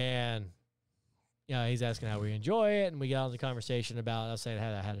 And he's asking how we enjoy it, and we got on the conversation about us saying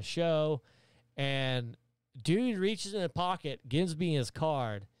I had a show, and dude reaches in the pocket, gives me his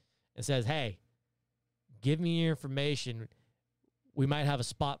card, and says, "Hey, give me your information. We might have a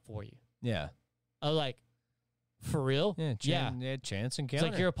spot for you." Yeah. I was like, "For real?" Yeah. Chance Encounter.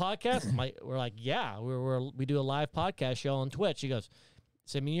 It's like, "You're a podcast?" We're like, "Yeah, we do a live podcast show on Twitch." He goes,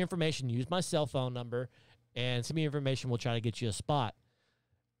 "Send me your information. Use my cell phone number, and send me your information. We'll try to get you a spot."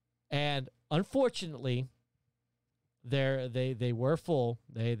 And unfortunately, they were full.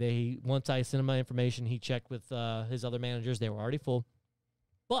 They once I sent him my information, he checked with his other managers. They were already full.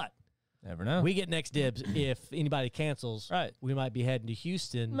 But Never know. We get next dibs if anybody cancels. Right. We might be heading to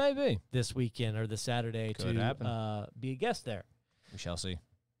Houston maybe this weekend or this Saturday to be a guest there. We shall see.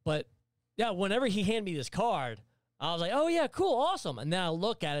 But, yeah, whenever he handed me this card, I was like, oh, yeah, cool, awesome. And then I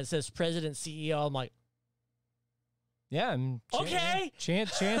look at it, it says President, CEO. I'm like, yeah. Okay.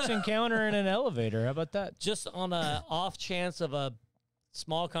 Chance encounter in an elevator. How about that? Just on a off chance of a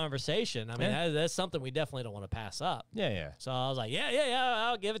small conversation. I mean, that's something we definitely don't want to pass up. Yeah. So I was like, yeah,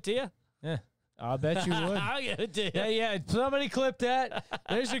 I'll give it to you. Yeah, I'll bet you would. I'll give it to you. Yeah. Somebody clip that.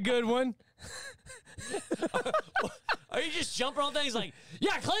 There's a good one. Are you just jumping on things like,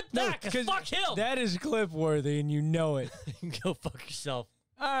 yeah, clip that, because fuck him. That is clip worthy, and you know it. Go fuck yourself.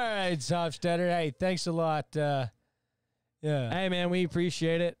 All right, Hofstetter. Hey, thanks a lot. Yeah. Hey, man, we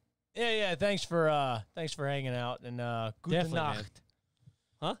appreciate it. Yeah. Thanks for hanging out, and gute Nacht.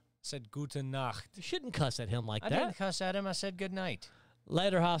 Huh? Said gute Nacht. You shouldn't cuss at him like that. I didn't cuss at him. I said good night.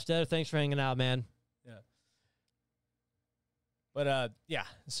 Later, Hofstetter. Thanks for hanging out, man. Yeah. But yeah,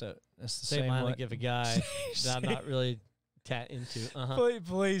 so that's the same line to give a guy that I'm not really into.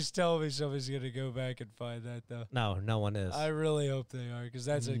 Please tell me somebody's gonna go back and find that though. No one is. I really hope they are, because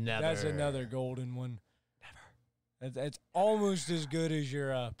that's another golden one. Never. That's almost as good as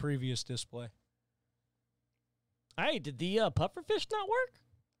your previous display. Hey, did the pufferfish not work?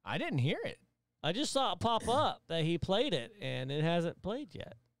 I didn't hear it. I just saw it pop up that he played it, and it hasn't played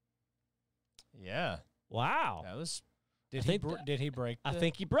yet. Yeah. Wow. That was. Did he break? I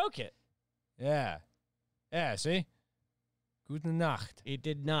think he broke it. Yeah. Yeah. See. Gute Nacht. He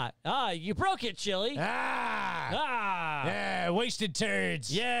did not. You broke it, Chili. Yeah. Wasted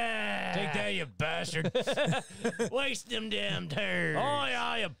turds. Yeah. Take that, you bastard. Waste them damn turds. Oh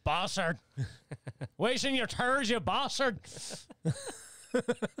yeah, you bastard. Wasting your turds, you bastard.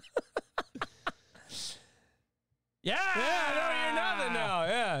 Yeah, no, you're nothing now.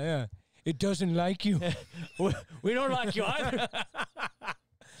 Yeah. It doesn't like you. We don't like you either.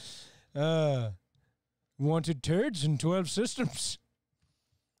 Wanted turds in 12 systems.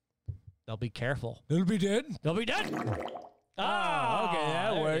 They'll be careful. They'll be dead. They'll be dead. Okay,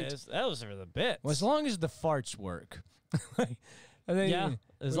 that worked. That was for the bit. Well, as long as the farts work.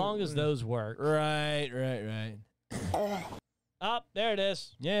 As long as those work. Right. Oh, there it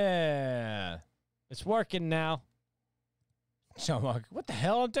is. Yeah. It's working now. So I'm like, what the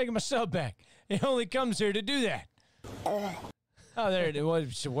hell? I'm taking my sub back. It only comes here to do that. Oh, there it is. Well,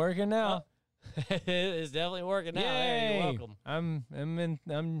 it's working now. It's definitely working now. Yay. Hey, you're welcome. I'm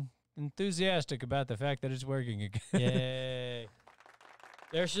enthusiastic about the fact that it's working again. Yay.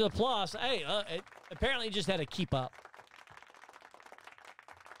 There's the applause. Hey, it apparently just had to keep up.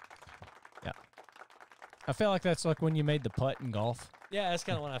 Yeah. I feel like that's like when you made the putt in golf. Yeah, that's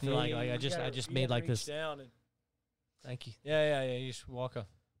kind of what I feel like. I just made like this. Down and thank you. Yeah. You just walk up.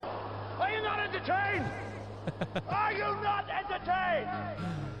 Are you not entertained? Are you not entertained?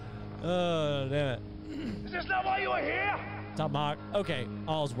 Oh, damn it. Is this not why you are here? Top Mark. Okay,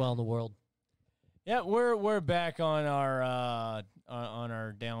 all's well in the world. Yeah, we're back on our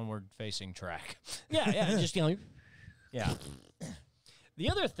downward facing track. Yeah, just Yeah. The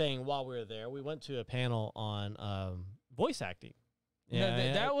other thing, while we were there, we went to a panel on voice acting.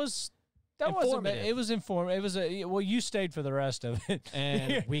 Yeah, that wasn't bad. It was informative. It was you stayed for the rest of it,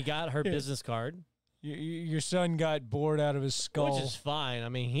 and we got her business card. Your son got bored out of his skull, which is fine. I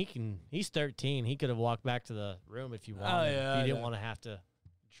mean, he's 13. He could have walked back to the room if he wanted. If he didn't want to have to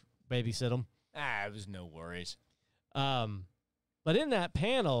babysit him. It was no worries. But in that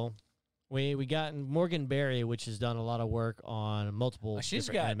panel, we got Morgan Berry, which has done a lot of work on multiple. She's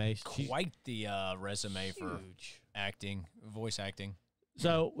got animes. quite the resume for acting, voice acting.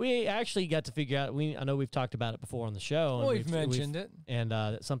 So we actually got to figure out. I know we've talked about it before on the show. Well, we've mentioned it, and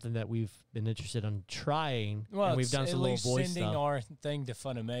it's something that we've been interested in trying. Well, and we've done some little voice sending stuff. our thing to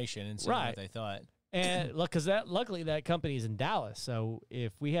Funimation and seeing what they thought. And look, because luckily that company is in Dallas, so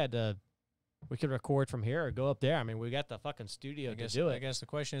if we had to, we could record from here or go up there. I mean, we got the fucking studio to do it. I guess the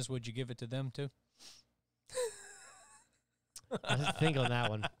question is, would you give it to them too? I have to think on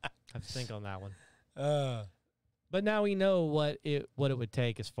that one. But now we know what it would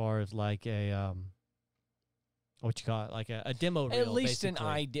take as far as like a what you call it, like a demo reel. At least basically.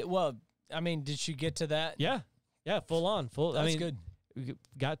 an idea. Well, I mean, did she get to that? Yeah, full on. That's good. We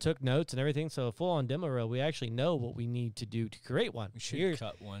took notes and everything, so a full on demo reel. We actually know what we need to do to create one. We should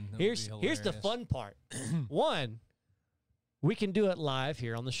cut one. Here's the fun part. One, we can do it live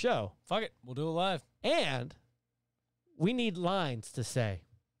here on the show. Fuck it, we'll do it live. And we need lines to say.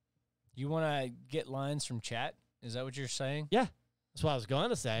 You want to get lines from chat? Is that what you're saying? Yeah, that's what I was going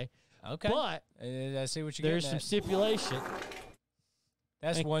to say. Okay, but I see what you're there's some stipulation.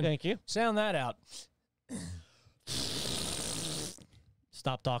 That's one. Thank you. Sound that out.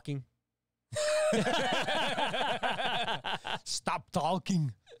 Stop talking. Stop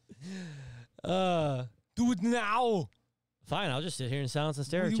talking. Do it now. Fine, I'll just sit here in silence and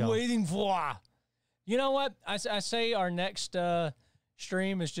stare at What are y'all. you waiting for? You know what? I say our next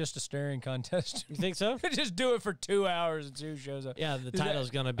stream is just a staring contest. You think so? Just do it for 2 hours and see who shows up. Yeah, the title's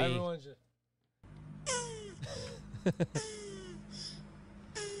going to be... Everyone's just...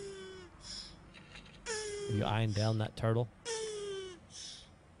 Are you eyeing down that turtle?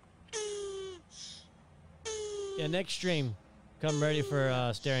 Yeah, next stream. Come ready for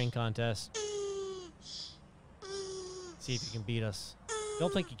a staring contest. See if you can beat us.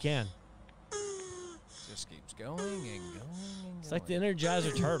 Don't think you can. Just keeps going and going and going. It's like the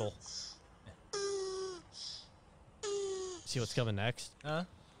Energizer turtle. See what's coming next? Huh?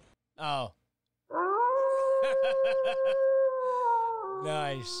 Oh.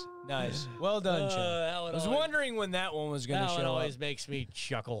 Nice. Nice. Well done, Chad. I was wondering when that one was going to show up. That one always makes me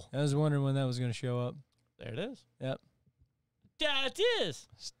chuckle. I was wondering when that was going to show up. There it is. Yep. Yeah, it is.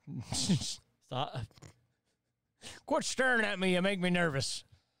 Stop. Quit staring at me. You make me nervous.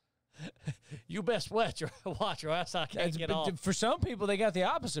 You best watch or else I can't get off. For some people, they got the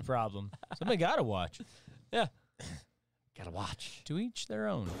opposite problem. Somebody got to watch. Yeah. Gotta watch. To each their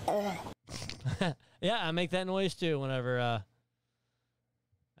own. Yeah, I make that noise too whenever I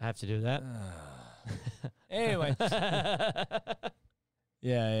have to do that. Anyway.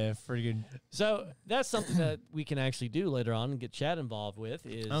 Yeah, pretty good. So that's something that we can actually do later on and get Chad involved with.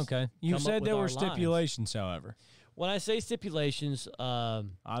 Is okay. You said there were stipulations, however. When I say stipulations,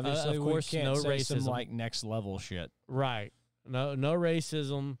 obviously, of course, we can't no say racism. some like next level shit. Right. No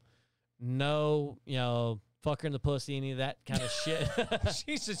racism. No, fucker in the pussy, any of that kind of shit.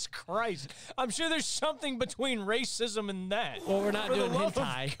 Jesus Christ. I'm sure there's something between racism and that. Well, we're not doing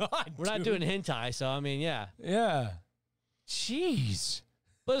hentai. God, we're not doing hentai, so I mean, yeah. Yeah. Jeez.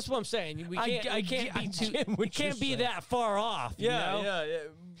 But that's what I'm saying. We can't be that far off. Yeah.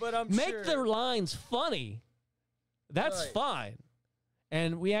 But I'm Make the lines funny. That's fine.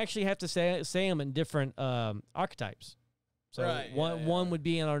 And we actually have to say them in different archetypes. So one would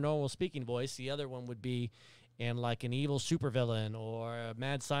be in our normal speaking voice. The other one would be in like an evil supervillain or a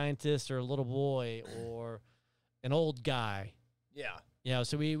mad scientist or a little boy or an old guy. Yeah.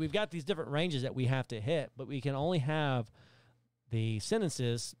 So we've got these different ranges that we have to hit, but we can only have the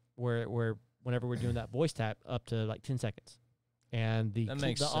sentences where whenever we're doing that voice tap up to like 10 seconds. And the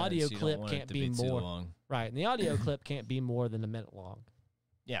audio clip can't be more long. Right. And the audio clip can't be more than a minute long.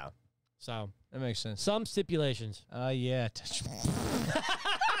 Yeah. So that makes sense. Some stipulations. Yeah. Touch me.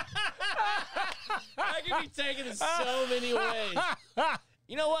 I could be taken in so many ways.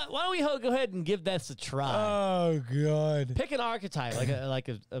 You know what? Why don't we go ahead and give that a try? Oh God. Pick an archetype, like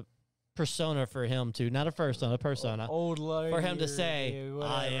a persona for him to, not a persona. Old lady. For him to say,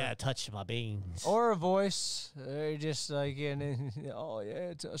 "Oh yeah, touch my beans," or a voice, just like "Oh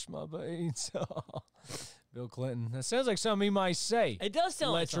yeah, touch my beans." Bill Clinton. That sounds like something he might say. It does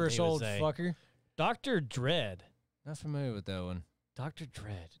sound like something he would old say. fucker. Dr. Dread. Not familiar with that one. Dr.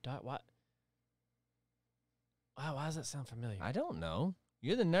 Dread. What? Wow, why does that sound familiar? I don't know.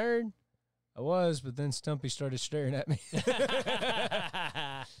 You're the nerd. I was, but then Stumpy started staring at me.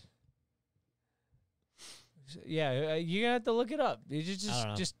 Yeah, you're gonna have to look it up. You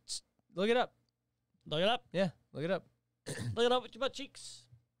just look it up. Look it up. Yeah, look it up. Look it up with your butt cheeks.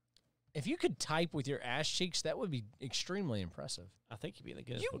 If you could type with your ass cheeks, that would be extremely impressive. I think you'd be in the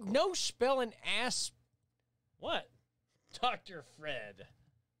Guinness You Book. know spelling ass. What? Dr. Fred.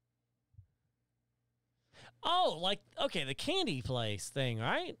 Oh, the candy place thing,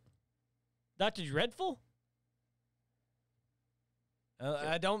 right? Dr. Dreadful?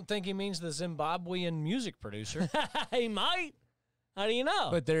 I don't think he means the Zimbabwean music producer. He might. How do you know?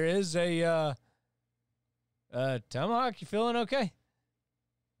 But there is a Tomahawk. You feeling okay?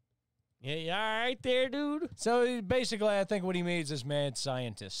 Yeah, you all right there, dude? So basically, I think what he means is mad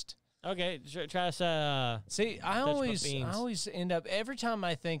scientist. Okay, try to see. I always end up every time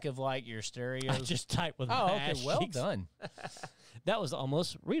I think of like your stereos. I just type with. Oh, okay, well done. That was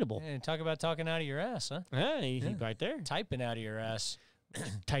almost readable. Yeah, talk about talking out of your ass, huh? Yeah, right there. Typing out of your ass.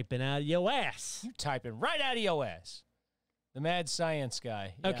 Typing out of your ass. You typing right out of your ass. The mad science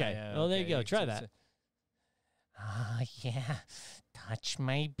guy. Okay. Well, there you go. Try that. Yeah. Touch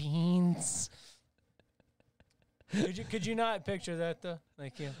my beans. Could you not picture that though?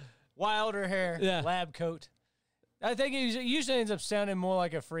 Like wilder hair, lab coat. I think it usually ends up sounding more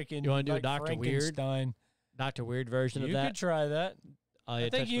like a freaking. You want to do a Dr. Weird? Dr. Weird version of that? You could try that. I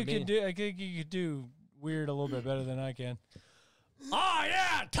think you could do. I think you could do weird a little bit better than I can. Oh,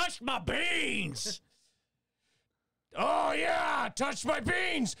 yeah, touch my beans. Oh, yeah, touch my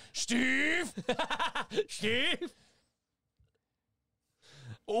beans, Steve. Steve?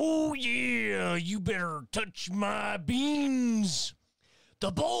 Oh, yeah, you better touch my beans.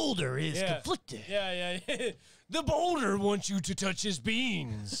 The boulder is conflicted. Yeah. The boulder wants you to touch his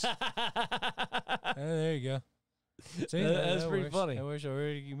beans. There you go. See, that's pretty funny. I wish I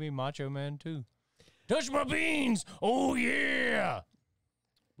were to be Macho Man, too. Touch my beans. Oh, yeah.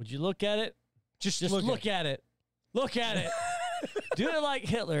 Would you look at it? Just look at it. Look at it. Do it like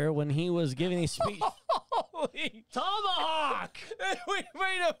Hitler when he was giving his speech. Holy tomahawk! We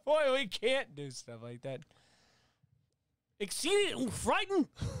made a point. We can't do stuff like that. Exceeded and frightened.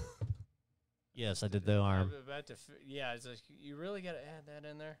 Yes, I did the arm. I'm about to. It's like, you really got to add that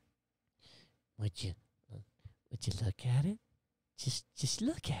in there. Would you look at it? Just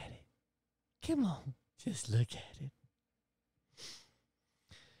look at it. Come on, just look at it.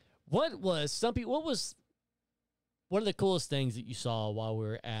 What was one of the coolest things that you saw while we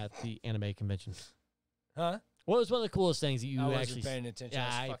were at the anime convention? Huh? What was one of the coolest things that you I actually? wasn't paying attention. Yeah,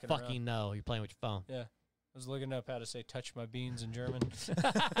 I I was fucking know. You're playing with your phone. Yeah. I was looking up how to say touch my beans in German.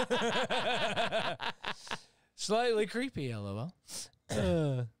 Slightly creepy, LOL.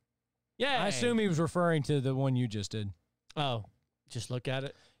 Yeah. I assume he was referring to the one you just did. Oh, just look at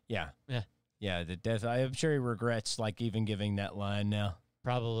it? Yeah. Yeah. Yeah, the death. I'm sure he regrets like even giving that line now.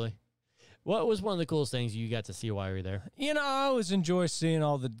 Probably. What was one of the coolest things you got to see while you were there? You know, I always enjoy seeing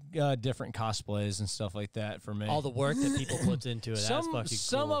all the different cosplays and stuff like that for me. All the work that people put into it. That's fucking cool.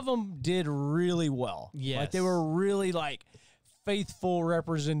 Some of them did really well. Yes. Like they were really like faithful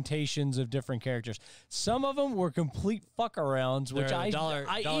representations of different characters. Some of them were complete fuck-arounds, which I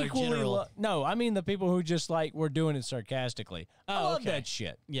equally love. No, I mean the people who just like were doing it sarcastically. I love that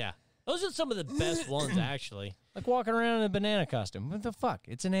shit. Yeah. Those are some of the best ones, actually. Like walking around in a banana costume. What the fuck?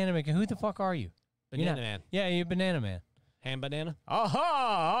 It's an anime. Who the fuck are you? Banana Man. Yeah, you're Banana Man. Ham banana?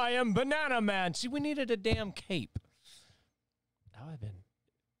 Aha! I am Banana Man. See, we needed a damn cape. That would have been.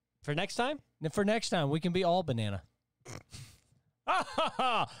 For next time? For next time, we can be all banana.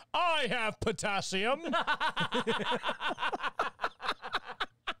 I have potassium. What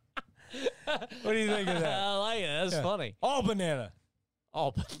do you think of that? I like it. That's funny. All banana.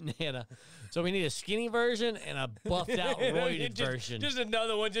 All banana. So we need a skinny version and a buffed out, roided version. Just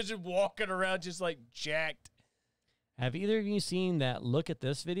another one, just walking around, just like jacked. Have either of you seen that Look at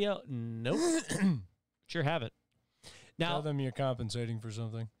This video? Nope. Sure haven't. Now, Tell them you're compensating for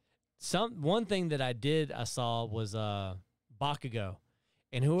something. One thing that I saw was Bakugo.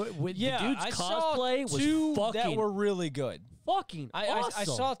 And the dude's cosplay was fucking that were really good. Fucking awesome. I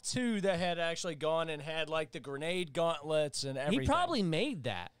saw two that had actually gone and had like the grenade gauntlets and everything. He probably made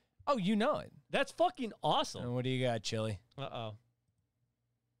that. Oh, you know it. That's fucking awesome. And what do you got, Chili? Uh-oh.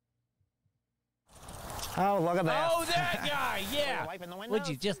 Oh, look at that. Oh, that guy, yeah. Would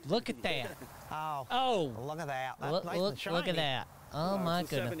you just look at that? Oh. Look at that. That's Look, nice and shiny. look at that. Oh, my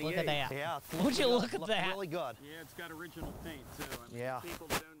goodness, look at that. Yeah. Would you look at that? Really good. Yeah, it's got original paint, too. I mean, Yeah. people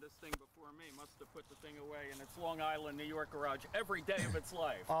that owned this thing before me must have put the thing away in its Long Island, New York garage every day of its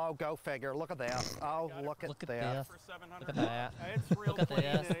life. Oh, go figure. Look at that. Oh, look at Look at that. this. For $700. Look at that. It's real Look at clean.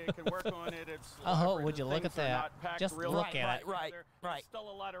 this. It can work on it. It's Oh, elaborate. would you The look at things are that? not packed Just real look tight. at it. Right. There's still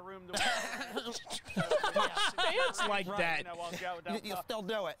a lot of room to It's like that. You know, I'll go down, You still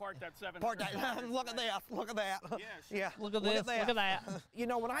do it. park that $700. Park that. Look at that. Look at that. Yeah, sure. Yeah. Look at this. Look at that. You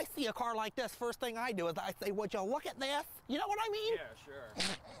know, when I see a car like this, first thing I do is I say, would you look at this? You know what I mean? Yeah, sure.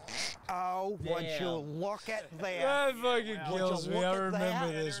 Oh, would you look at that? That fucking kills me. look I at remember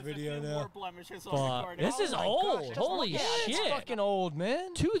that? this There's a video few now. more blemishes on the car. This is my old. gosh, just Holy look at it. shit. It's fucking old,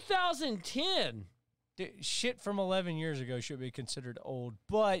 man. 2010. Dude, shit from 11 years ago should be considered old,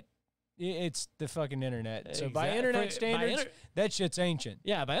 but it's the fucking internet. So by Exactly. internet standards, that shit's ancient.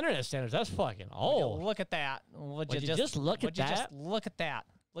 Yeah, by internet standards, that's fucking Would you old. look at that. Would you just look at would you just that? look at that.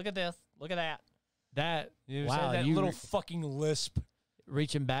 Look at this. Look at that. That You wow, say that you little fucking lisp.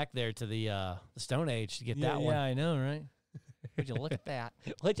 reaching back there to the Stone Age to get Yeah, that one. I know, right? Would you look at that?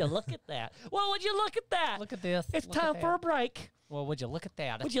 Would you look at that? Well, would you look at that? Look at this. It's Look at time for a that. break. Well, would you look at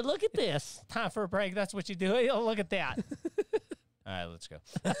that? Would you look at this? Time for a break. That's what you do. Hey, look at that. All right, let's go.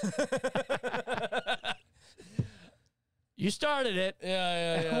 You started it.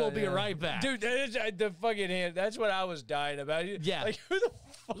 Yeah. We'll be right back. Dude, that is, the fucking hand. That's what I was dying about. Yeah. Like, who the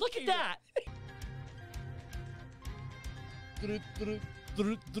fuck? Look at that.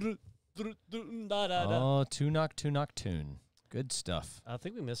 Oh, Tune. Good stuff. I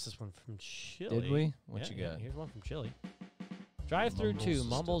think we missed this one from Chile. Did we? What you Yeah, got? here's one from Chile. Drive through Mumbles two. is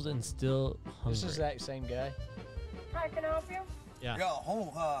Mumbles and still hungry. This is that same guy. Hi, can I help you? Yeah.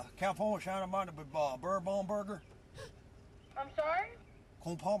 Yeah, California China about the bourbon burger. I'm sorry?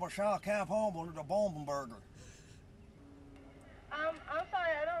 California the bourbon burger. I'm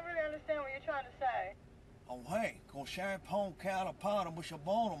sorry, I don't really understand what you're trying to say. Oh, hey, California California with a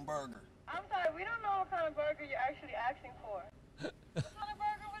bourbon burger. I'm sorry, we don't know what kind of burger you're actually asking for. What kind of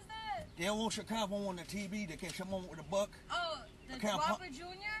burger was that? They want Chicago on the TV to catch someone with a buck. Oh, the Whopper Jr.?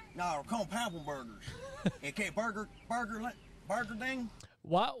 No, call them Pablo burgers. Okay, burger thing.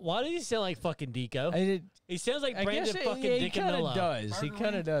 Why does he sound like fucking Deco? He sounds like Brandon fucking he kind of does. He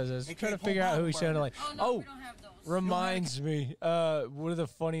kind of does. I was trying to figure out who he sounded like. Oh, no, we don't have those. Reminds me, one of the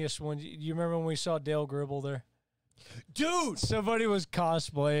funniest ones. You remember when we saw Dale Gribble there? Dude! Somebody was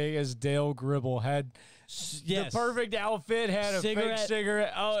cosplaying as Dale Gribble. Had the perfect outfit, had a fake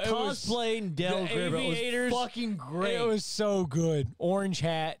cigarette. Oh, it cosplaying Dale Gribble. It was fucking great. It was so good. Orange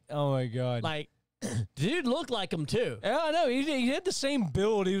hat. Oh, my God. Like, dude looked like him, too. Yeah, I know. He had the same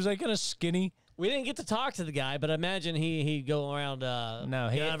build. He was like kind of skinny. We didn't get to talk to the guy, but I imagine he'd go around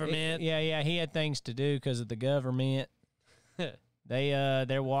government. He had things to do because of the government.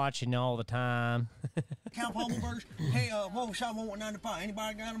 They're watching all the time. California burgers. Hey, what shop 195?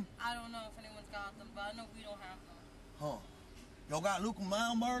 Anybody got them? I don't know if anyone's got them, but I know we don't have them. Huh. Y'all got Luke and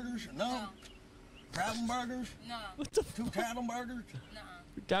Mile burgers? No. Travel burgers? No. What the Two Tattle burgers? No.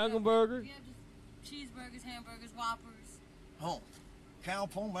 Tackle burger? We have just cheeseburgers, hamburgers, Whoppers. Oh.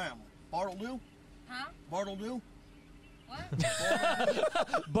 California Mammal. Bartle do? Huh? Bartle do? What?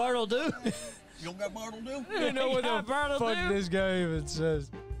 Bartle do? You don't got Bartle do? I don't know what the fuck this guy even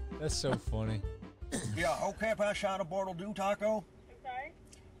says. That's so funny. Yeah, okay, I shot a Bartle do taco. Sorry?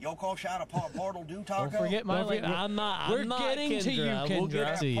 Y'all call shot a Bartle do taco? Don't forget my I'm not getting Kendra. to you, Kendra. We'll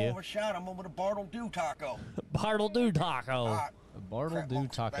get to you. A shot, I'm over the Bartle do taco. Bartle do taco. Right. A Bartle do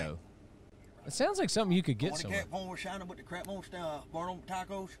taco. It sounds like something you could get somewhere. Want to shot with the crap most Bartle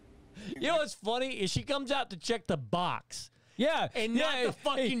tacos? You know what's funny is she comes out to check the box. Yeah, and not the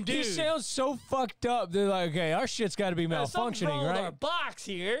fucking dude. He sounds so fucked up. They're like, okay, our shit's got to be malfunctioning, right? Our box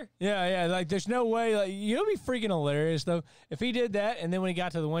here. Yeah. Like, there's no way. Like, you know, it'd be freaking hilarious though if he did that, and then when he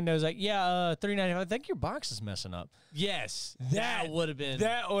got to the window, he's like, yeah, $3.95. I think your box is messing up. Yes, that would have been.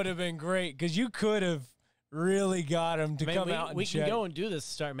 That would have been great because you could have really got him to come out and we check. can go and do this.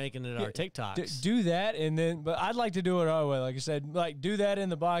 Start making it our TikToks. Do that, and then, but I'd like to do it our way. Like I said, like do that in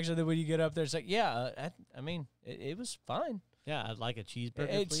the box, and then when you get up there, it's like, I mean, it was fine. Yeah, I'd like a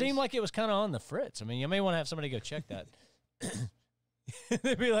cheeseburger. It seemed like it was kind of on the fritz. I mean, you may want to have somebody go check that.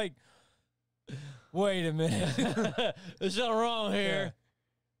 They'd be like, wait a minute. There's something wrong here.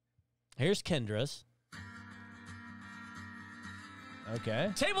 Yeah. Here's Kendra's. Okay.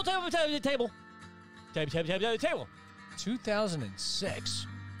 Table. 2006.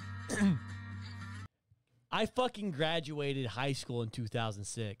 I fucking graduated high school in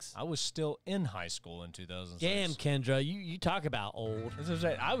 2006. I was still in high school in 2006. Damn, Kendra, you talk about old. That's what I'm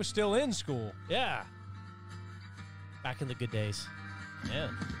saying. I was still in school. Yeah. Back in the good days. Yeah.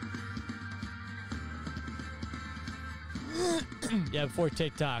 Yeah, before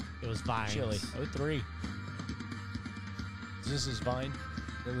TikTok, it was Vine. Chili. 03. This is Vine?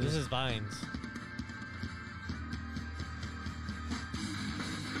 This is Vines.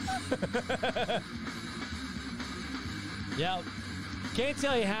 Yep. Can't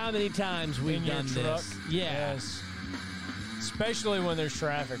tell you how many times we've done this. Yeah. Yes. Especially when there's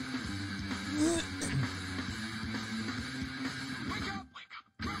traffic.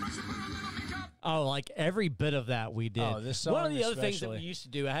 Oh, like every bit of that we did. Oh, this song One of the other especially. things that we used to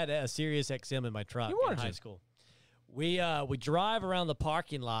do, I had a Sirius XM in my truck in high school. We drive around the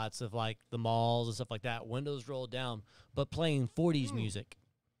parking lots of like the malls and stuff like that, windows rolled down, but playing 40s music.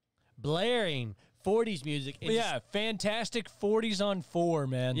 Blaring 40s music. And fantastic 40s on 4,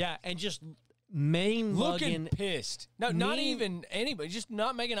 man. Yeah, and just looking pissed. No, not even anybody. Just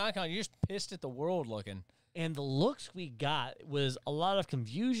not making eye contact. You're just pissed at the world looking. And the looks we got was a lot of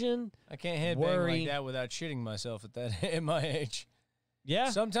confusion. I can't headbang like that without shitting myself at my age. Yeah.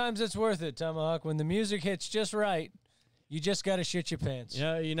 Sometimes it's worth it, Tomahawk. When the music hits just right, you just got to shit your pants.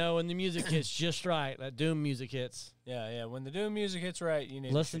 Yeah, you know, when the music hits just right, that Doom music hits. Yeah. When the Doom music hits right, you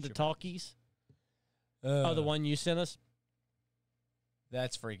need Listen to to Talkies. The one you sent us?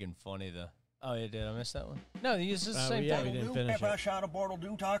 That's freaking funny, though. Oh, yeah, did I miss that one? No, it's the same thing. We didn't finish it. Shot a Bartle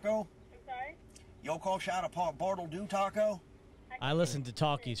do taco? Sorry? Y'all call shot a Bartle do taco? I listened to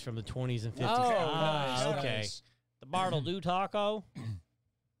Talkies from the 20s and 50s. Oh, nice. Okay. Nice. The Bartle do taco?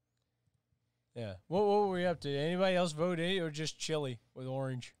 Yeah. What were we up to? Anybody else vote or just chili with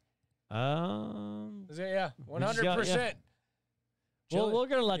orange? Is it, 100%. Well, we're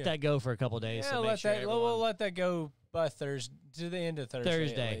going to let that go for a couple days. Yeah, so we'll let that go by Thursday, to the end of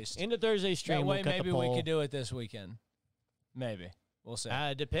Thursday. At least. End of Thursday stream. That way, we'll cut maybe the we poll. could do it this weekend. Maybe. We'll see.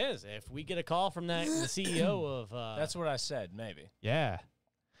 It depends. If we get a call from the CEO of... That's what I said, maybe. Yeah.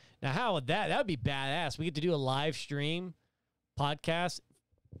 Now, how would that... That would be badass. We get to do a live stream podcast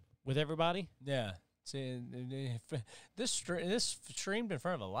with everybody. Yeah. See, this streamed in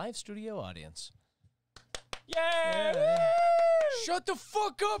front of a live studio audience. Yeah. Shut the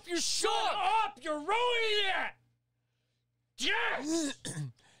fuck up! Shut up! You're ruining it! Yes!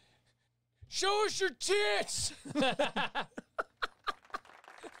 Show us your tits!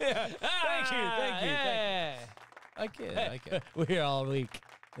 Yeah. Thank you. I kid. We're here all week.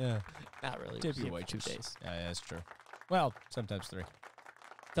 Yeah. Not really. Tip your We're waitress. 2 days. Yeah, that's true. Well, sometimes 3.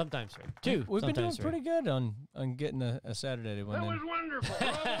 Sometimes 3. 2. We've been doing sometimes 3. pretty good on getting a Saturday one. That was wonderful.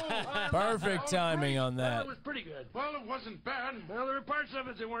 Perfect timing on that. Well, it was pretty good. Well, it wasn't bad. Well, there were parts of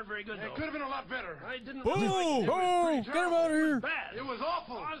it that weren't very good, though. It could have been a lot better. I didn't... Boo! Boo! Get him out of here! Bad. It was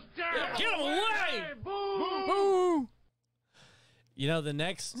awful. It was terrible. Yeah, get him away! Boo! Boo! You know, the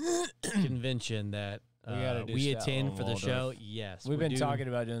next convention that we attend for the show, yes. We've been talking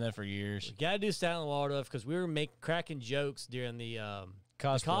about doing that for years. We got to do Statler Waldorf because we were cracking jokes during the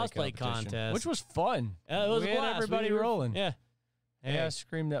cosplay contest. Which was fun. It was we a had blast. everybody rolling. Yeah. Hey, I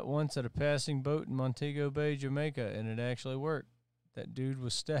screamed that once at a passing boat in Montego Bay, Jamaica, and it actually worked. That dude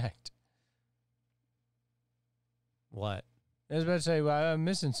was stacked. What? I was about to say, well, I'm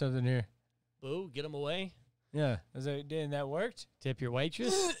missing something here. Boo, get him away. Yeah. And that worked? Tip your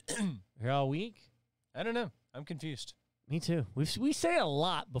waitress. Here all week. I don't know. I'm confused. Me too. We say a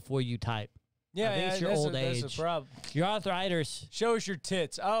lot before you type. Yeah, I think it's your old age. That's a problem. Your arthritis. Show us your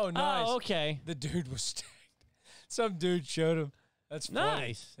tits. Oh, nice. Oh, okay. The dude was stacked. Some dude showed him. That's funny.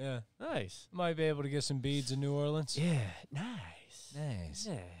 Nice. Yeah. Nice. Might be able to get some beads in New Orleans. Yeah. Nice. Nice.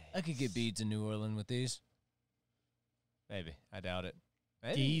 I could get beads in New Orleans with these. Maybe. I doubt it.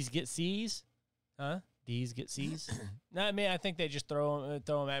 Maybe. D's get C's? Huh? D's get C's? No, I mean, I think they just throw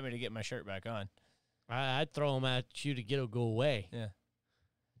them at me to get my shirt back on. I'd throw them at you to get them go away. Yeah.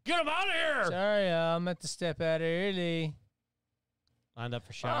 Get them out of here! Sorry, I'm at to step out early. Lined up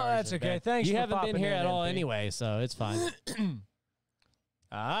for showers. Oh, that's okay. Thanks You for haven't been popping here in, at all MP. anyway, so it's fine.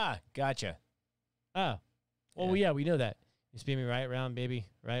 Gotcha. Oh. Well, yeah, we know that. You spin me right round, baby.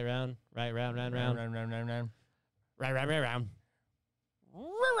 Right round, round. Round. Right round.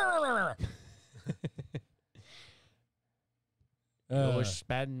 You're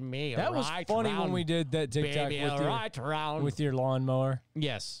spinning me That was right funny round, when we did that TikTok baby, with your lawnmower.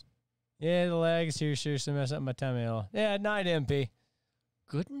 Yes. Yeah, the legs here seriously messed up my tummy. Yeah, night, MP.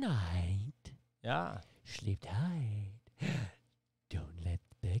 Good night. Yeah. Sleep tight. Don't let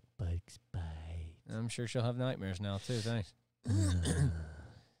the bed bugs bite. I'm sure she'll have nightmares now, too. Thanks.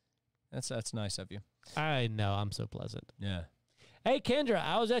 That's nice of you. I know. I'm so pleasant. Yeah. Hey, Kendra,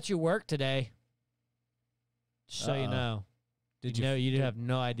 I was at your work today. Just so you know. Did you know you have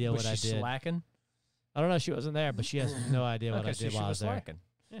no idea what I Was she did. slacking? I don't know if she wasn't there, but she has no idea what I did while I was there. slacking.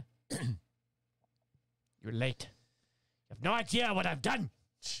 Yeah. You're late. You have no idea what I've done.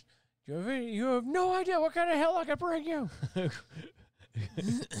 You have no idea what kind of hell I could bring you.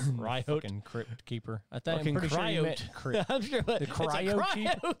 Fucking crypt keeper. I think fucking I'm pretty sure you meant I'm sure the cryo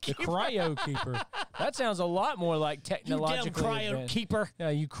keeper. The cryo keeper. That sounds a lot more like technologically You damn cryo advanced. keeper. Yeah,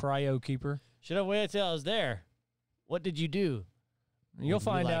 you cryo keeper. Should have waited till I was there. What did you do? You'll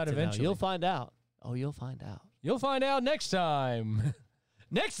find out eventually. You'll find out. Oh, you'll find out. You'll find out next time.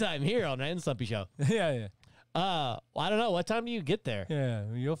 Next time here on the N Slumpy Show. Yeah. Well, I don't know. What time do you get there? Yeah,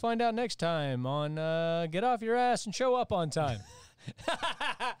 you'll find out next time on Get Off Your Ass and Show Up on Time.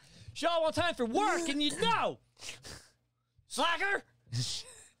 Show up on time for work, and you know. Slacker.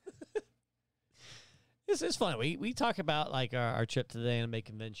 This is fun. We talk about like our trip to the anime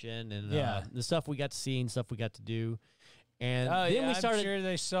convention and the stuff we got to see and stuff we got to do. And then we started. I'm sure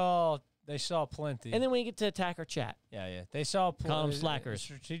they saw plenty. And then we get to attack our chat. Yeah. They saw Call them slackers.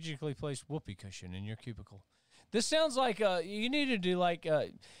 Strategically placed whoopee cushion in your cubicle. This sounds like you need to do like you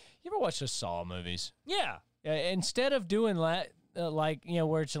ever watch the Saw movies? Yeah. Instead of doing like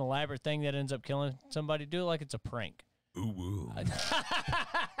where it's an elaborate thing that ends up killing somebody, do it like it's a prank. Ooh, woo.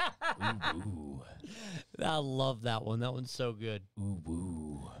 Ooh. I love that one. That one's so good. Ooh,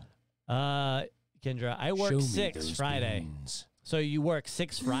 woo. Kendra, I work 6 Friday. Beans. So you work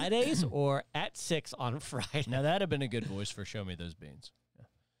 6 Fridays or at 6 on Friday? Now that'd have been a good voice for "Show Me Those Beans." Yeah.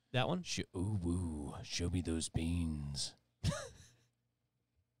 That one? Ooh, woo. Show me those beans.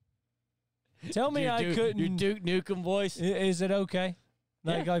 Tell me I couldn't. Your Duke Nukem voice? Is it okay?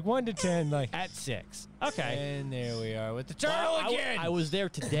 Like 1 to 10, like At 6. Okay. And there we are with the turtle Well, again. I was there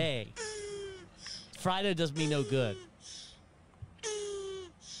today. Friday does me no good.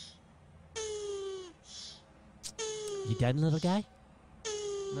 You dead, little guy?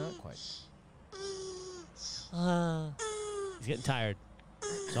 Not quite. He's getting tired.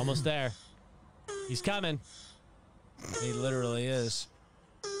 He's almost there. He's coming. He literally is.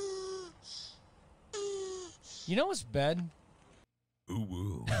 You know what's bad? Ooh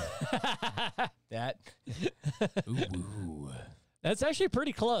woo. That. Ooh woo. That's actually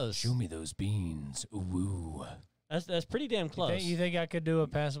pretty close. Show me those beans. Ooh woo. That's pretty damn close. You think I could do a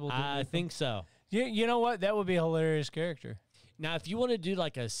passable? I think so. You know what? That would be a hilarious character. Now, if you want to do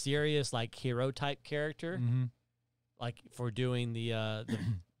like a serious like hero type character, like for doing the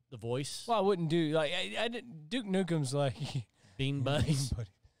voice, well, I wouldn't do like Duke Nukem's like Bean Buddies.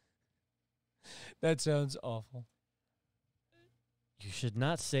 That sounds awful. You should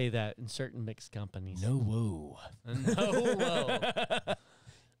not say that in certain mixed companies. No whoa. No whoa.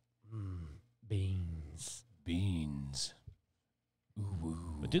 Beans. Beans. Ooh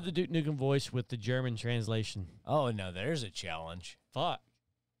woo. But do the Duke Nukem voice with the German translation. Oh no, there's a challenge. Fuck.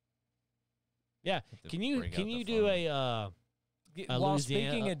 Yeah. Can you do while Louisiana,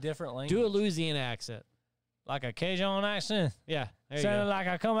 speaking a different language? do a Louisiana accent. Like a Cajun accent? Yeah. There you Sounded go. like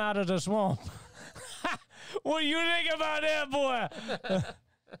I come out of the swamp. What do you think about that, boy?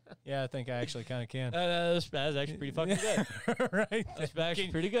 Yeah, I think I actually kind of can. That's actually pretty fucking good. Right? That's actually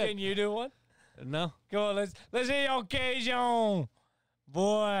pretty good. Can you do one? No. Go on, let's hear your Cajun,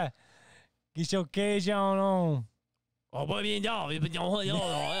 boy. Get your Cajun on. Oh, boy,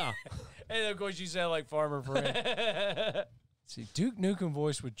 yeah. And of course, you sound like Farmer Fred. See, Duke Nukem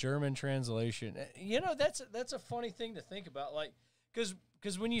voice with German translation. You know, that's a funny thing to think about. Like,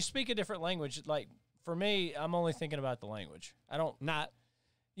 because when you speak a different language, like for me, I'm only thinking about the language.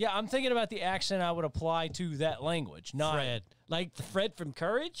 Yeah, I'm thinking about the accent I would apply to that language, not Fred. Like the Fred from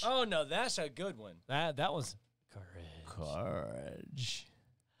Courage? Oh no, that's a good one. That was Courage.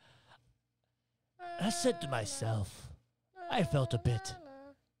 I said to myself, I felt a bit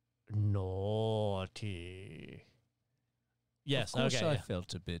naughty. Yes, Of course okay. I Yeah.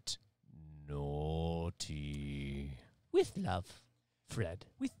 felt a bit naughty. With love, Fred.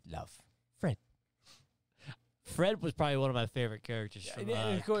 With love. Fred was probably one of my favorite characters from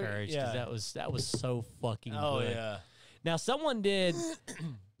of course, Courage yeah. because that was so fucking Oh good. yeah. Now someone did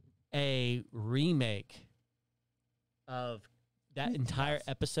a remake of that entire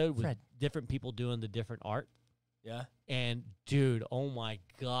episode with different people doing the different art. Yeah. And dude, oh my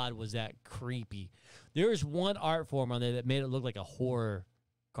God, was that creepy. There was one art form on there that made it look like a horror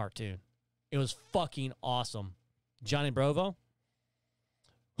cartoon. It was fucking awesome. Johnny Bravo?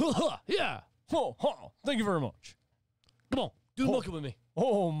 Yeah. Oh, thank you very much. Come on, do the monkey with me.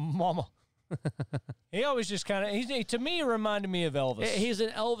 Oh, mama. He always just kind of, to me, reminded me of Elvis. He's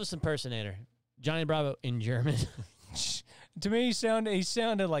an Elvis impersonator. Johnny Bravo in German. To me, he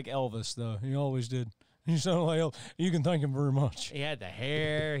sounded like Elvis, though. He always did. He sounded like Elvis. You can thank him very much. He had the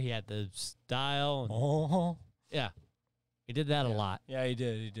hair. He had the style. Oh. Yeah. He did that a lot. Yeah, he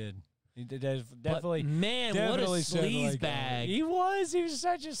did. He did definitely. But man, definitely what a sleaze like bag. He was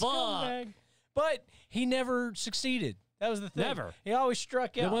such a scumbag. But he never succeeded. That was the thing. Never. He always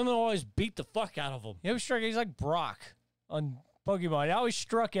struck out. The women always beat the fuck out of him. He always struck out. He's like Brock on Pokemon. He always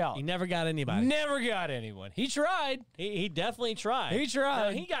struck out. He never got anybody. Never got anyone. He tried. He definitely tried. He tried.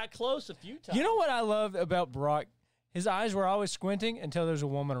 Now, he got close a few times. You know what I loved about Brock? His eyes were always squinting until there was a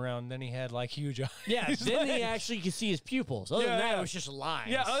woman around. Then he had like huge eyes. Yeah, then he actually could see his pupils. Other than that, it was just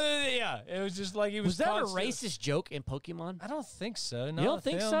lines. Yeah, it was just like he was. Was that a constant- racist joke in Pokemon? I don't think so. No, You don't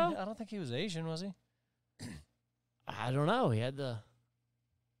think so? I don't think he was Asian, was he? I don't know. He had the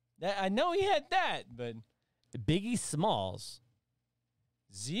I know he had that, but Biggie Smalls.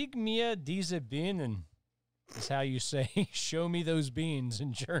 Zeig mir diese Bienen is how you say "show me those beans"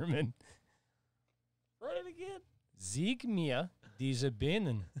 in German. Try it again. Zeig mir diese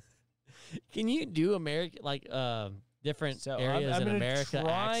Bienen. Can you do different areas I'm in gonna America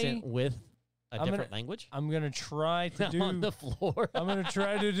try- accent with a different language? I'm gonna try to do on the floor. I'm gonna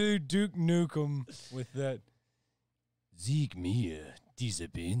try to do Duke Nukem with that. Zeig mir diese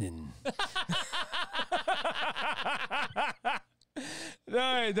Bienen. All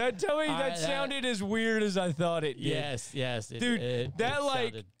right, tell me that sounded as weird as I thought it did. Yes. Dude, that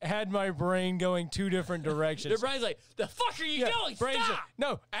sounded- had my brain going two different directions. Your brain's like, the fuck are you doing? brain's Stop!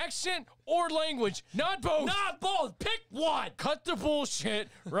 no, accent or language, not both. Not both. Pick one. Cut the bullshit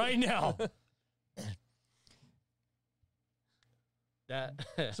right now.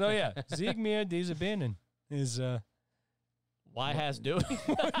 So yeah, Zeig mir diese Bienen is Why has doing?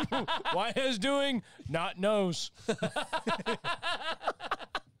 why has doing not knows.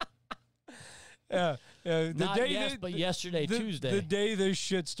 Yeah. Not yes, but yesterday, Tuesday. The day this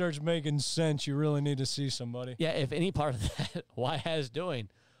shit starts making sense, you really need to see somebody. Yeah, if any part of that, why has doing,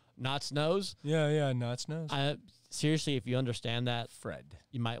 Knott's nose. Yeah, Knott's nose. Seriously, if you understand that, Fred,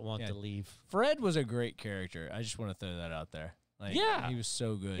 you might want to leave. Fred was a great character. I just want to throw that out there. Like, yeah, he was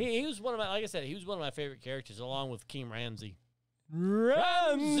so good. He was one of my, like I said, he was one of my favorite characters, along with Keem Ramsey.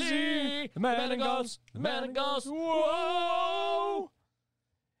 Ramsey, the man and goes, the man and goes. Whoa!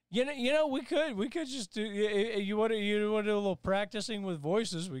 You know, we could just do. You want to do a little practicing with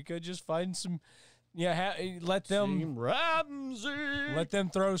voices? We could just find some. Yeah, let them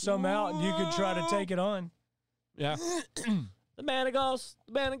throw some out, and you could try to take it on. Yeah. The man and goes.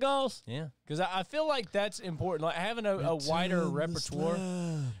 The man and goes. Yeah, because I feel like that's important. Like having a wider repertoire.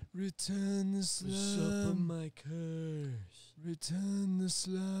 Return the slab. What's up on my curse? Return the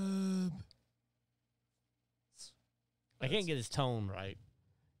slab. I can't get his tone right.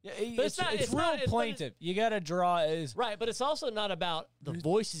 Yeah, it's real plaintive. You got to draw right, but it's also not about the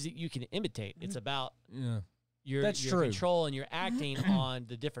voices that you can imitate. It's about your control and your acting on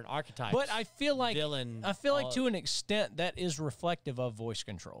the different archetypes. But I feel like villain. I feel like to an extent that is reflective of voice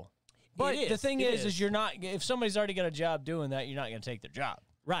control. But the thing is you're not. If somebody's already got a job doing that, you're not going to take their job.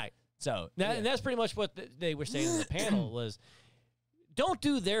 Right. So and that's pretty much what they were saying in the panel was, don't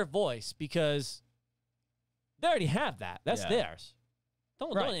do their voice because they already have that. That's theirs.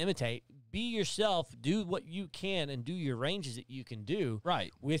 Don't imitate. Be yourself. Do what you can and do your ranges that you can do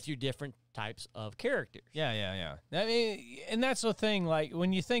with your different types of characters. Yeah. I mean, and that's the thing. Like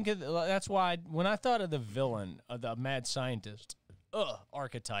when you think of that's why when I thought of the villain, of the mad scientist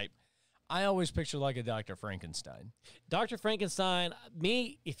archetype, I always picture like a Dr. Frankenstein. Dr. Frankenstein,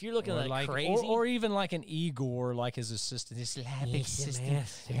 if you're looking like crazy. Or even like an Igor, like his assistant. His lab assistant.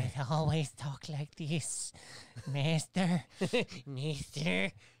 They always talk like this. Master.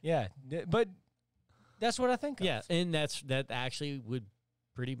 Master. Yeah, but that's what I think of. Yeah, and that actually would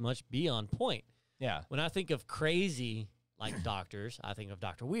pretty much be on point. Yeah. When I think of crazy like doctors, I think of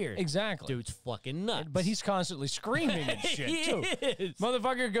Dr. Weird. Exactly. Dude's fucking nuts. But he's constantly screaming and shit, too. Is.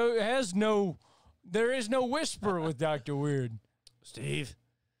 Motherfucker there is no whisper with Dr. Weird. Steve,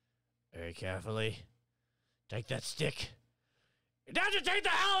 very carefully, take that stick. Now you take the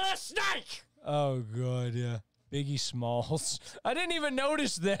hell of that snake! Oh, God, yeah. Biggie Smalls. I didn't even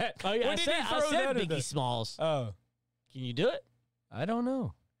notice that. Oh, yeah, I said Biggie Smalls. Oh. Can you do it? I don't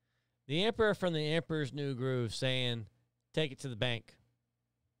know. The Emperor from the Emperor's New Groove saying, take it to the bank.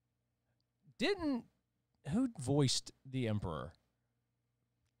 Who voiced the Emperor?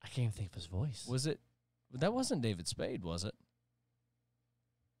 I can't even think of his voice. That wasn't David Spade, was it?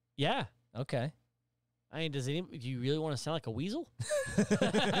 Yeah. Okay. I mean, do you really want to sound like a weasel?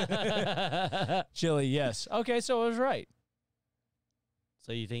 Chili, yes. Okay, so I was right.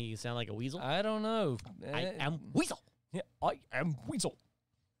 So you think you sound like a weasel? I don't know. I am Weasel. Yeah, I am Weasel.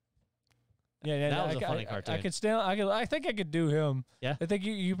 Yeah, that was a funny cartoon. I think I could do him. Yeah, I think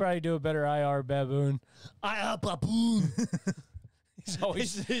you probably do a better IR baboon. IR baboon. He's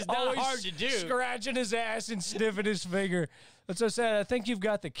always not hard to do. Scratching his ass and sniffing his finger. That's what I said. I think you've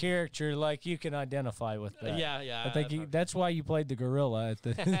got the character, like you can identify with that. Yeah. I think that's why you played the gorilla at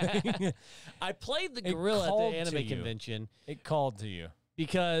the. I played the gorilla at the anime convention. It called to you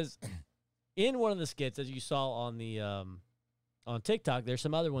because in one of the skits, as you saw on the on TikTok, there's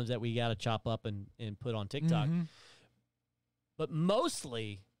some other ones that we got to chop up and put on TikTok, but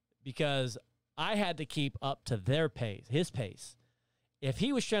mostly because I had to keep up to their pace, his pace. If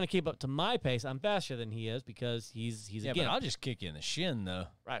he was trying to keep up to my pace, I'm faster than he is because he's yeah, again. But I'll just kick you in the shin though.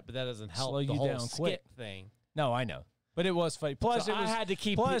 Right, but that doesn't help slow the you whole down skit quick thing. No, I know, but it was funny. Plus, so I had to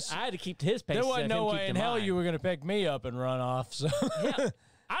keep to his pace. There wasn't no way in hell you were going to pick me up and run off. So yeah,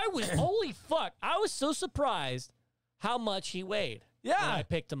 I was holy fuck! I was so surprised how much he weighed. Yeah, when I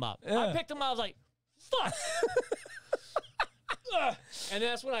picked him up. Yeah. I picked him up. I was like, fuck. And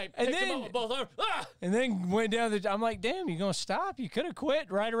that's when I picked him up with both arms. And then went down I'm like, damn, you going to stop? You could have quit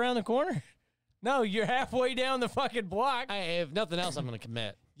right around the corner. No, you're halfway down the fucking block. If nothing else, I'm going to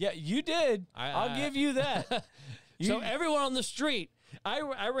commit. Yeah, you did. I'll give you that. So everyone on the street,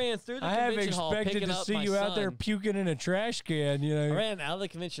 I ran through the convention hall. I have expected to see you out there puking in a trash can. You know, I ran out of the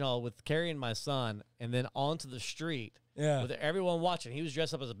convention hall with carrying my son, and then onto the street. Yeah, with everyone watching. He was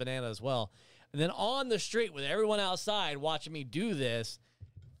dressed up as a banana as well. And then on the street with everyone outside watching me do this.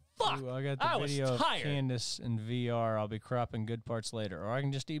 Fuck, I got the video of Candace in VR. I'll be cropping good parts later, or I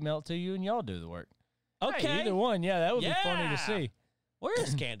can just email it to you and y'all do the work. Okay, hey, either one. Yeah, that would be funny to see. Where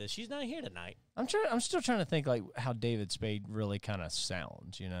is Candace? She's not here tonight. I'm still trying to think like how David Spade really kind of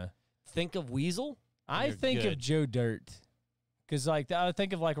sounds. You know, think of Weasel. I think of Joe Dirt Because, like, I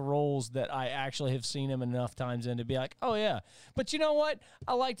think of, like, roles that I actually have seen him enough times in to be like, oh, yeah. But you know what?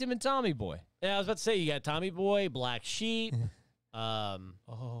 I liked him in Tommy Boy. Yeah, I was about to say, you got Tommy Boy, Black Sheep.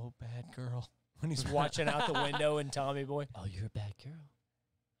 Oh, bad girl. When he's watching out the window in Tommy Boy. Oh, you're a bad girl.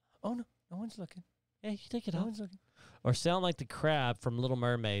 Oh, no. No one's looking. Yeah, you take it No off. one's looking. Or sound like the crab from Little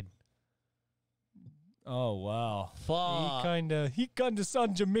Mermaid. Oh, wow. Fuck. He kinda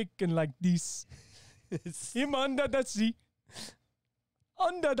sound Jamaican like this. Him under the sea.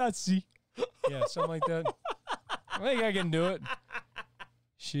 Under the sea. Yeah, something like that. I think I can do it.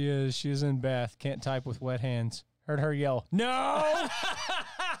 She is in Bath. Can't type with wet hands. Heard her yell, no!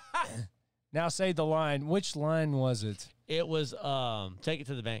 Now say the line. Which line was it? It was take it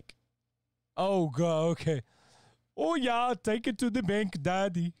to the bank. Oh, God, okay. Oh, yeah, take it to the bank,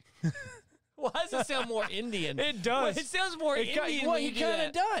 Daddy. Why does it sound more Indian? It does. It sounds more Indian. Well, when you he do kind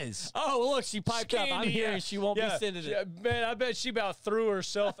of that. does. Oh, look, she piped up. I'm here, yeah. and she won't be sending it. Man, I bet she about threw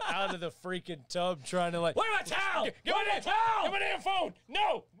herself out of the freaking tub trying to, like, Where's my towel? Give me that towel! Give me that phone!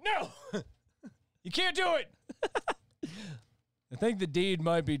 No! You can't do it! I think the deed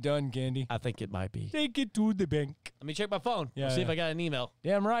might be done, Candy. I think it might be. Take it to the bank. Let me check my phone. Yeah, See if I got an email.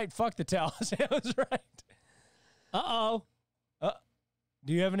 Damn right. Fuck the towels. That was right. Uh-oh.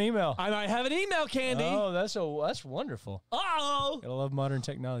 Do you have an email? I might have an email, Candy. Oh, that's wonderful. Uh-oh. Gotta love modern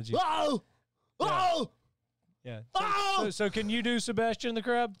technology. Uh-oh. Uh-oh. Yeah. Oh! So can you do Sebastian the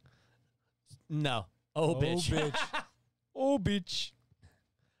Crab? No. Oh, bitch. Oh, bitch.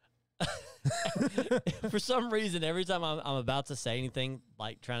 For some reason, every time I'm about to say anything,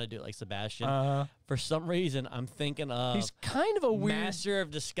 like trying to do it like Sebastian, for some reason, I'm thinking of He's kind of a weird... Master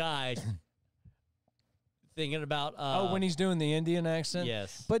of Disguise. Thinking about... when he's doing the Indian accent?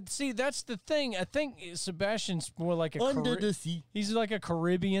 Yes. But see, that's the thing. I think Sebastian's more like a... Under the sea. He's like a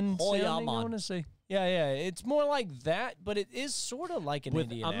Caribbean Oh, yeah, sounding, I man. want to say. Yeah. It's more like that, but it is sort of like an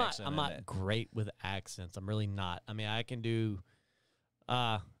Indian accent. I'm not great with accents. I'm really not. I mean, I can do...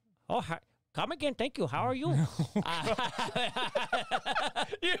 hi. Come again. Thank you. How are you?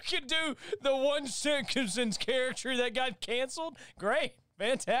 You can do the one Simpsons character that got canceled? Great.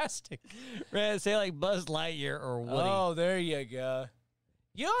 Fantastic. Right, say like Buzz Lightyear or Woody. Oh, there you go.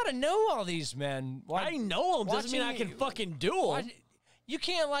 You ought to know all these men. I know them. Doesn't mean I can fucking do them. You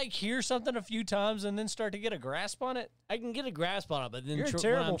can't, like, hear something a few times and then start to get a grasp on it? I can get a grasp on it, but then... You're a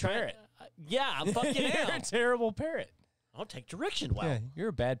terrible parrot. Yeah, I fucking am. You're a terrible parrot. I'll take direction well. Yeah, you're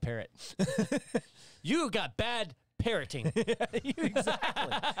a bad parrot. You got bad parroting.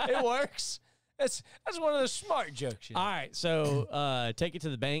 Exactly. It works. That's one of the smart jokes. All right, so take it to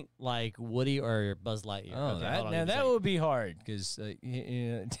the bank like Woody or Buzz Lightyear. Oh, Okay, that would be hard because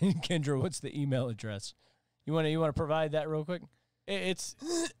Kendra, what's the email address? You want to provide that real quick? It's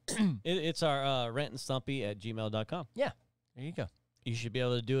our rentandstumpy@gmail.com. Yeah, there you go. You should be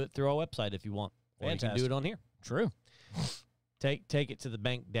able to do it through our website if you want. Or you can do it on here. True. Take it to the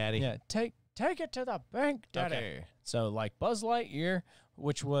bank, Daddy. Yeah, take it to the bank, Daddy. Okay. So like Buzz Lightyear,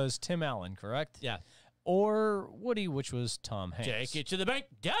 which was Tim Allen, correct? Yeah. Or Woody, which was Tom Hanks. Take it to the bank,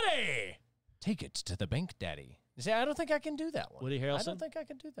 Daddy. Take it to the bank, Daddy. See, I don't think I can do that one. Woody Harrelson? I don't think I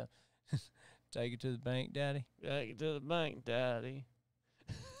can do that. Take it to the bank, Daddy. Take it to the bank, Daddy.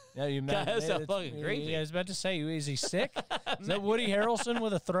 Yeah, you God, that sounds fucking creepy. Yeah, I was about to say, is he sick? Is that Woody Harrelson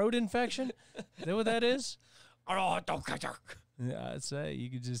with a throat infection? Is that what that is? Yeah, I'd say you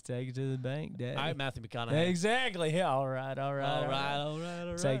could just take it to the bank, Daddy. All right, Matthew McConaughey. Exactly. Yeah, all right.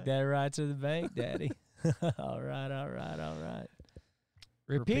 Take that right to the bank, Daddy. All right.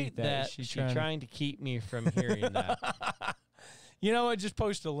 Repeat that. She's trying to keep me from hearing that. You know what? Just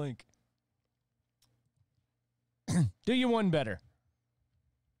post a link. Do you one better.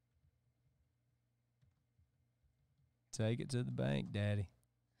 Take it to the bank, Daddy.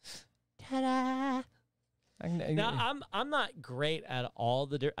 Ta-da! Now, I'm not great at all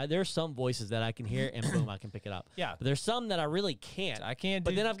there's some voices that I can hear and boom, I can pick it up. Yeah. But there's some that I really can't. I can't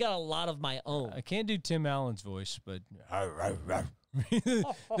But then I've got a lot of my own. I can't do Tim Allen's voice, but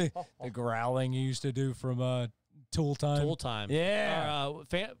the growling he used to do from Tool Time. Tool Time. Yeah. Or,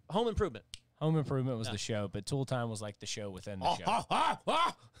 Home Improvement. Home Improvement was the show, but Tool Time was like the show within the show.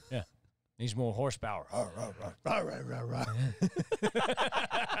 Yeah. Needs more horsepower.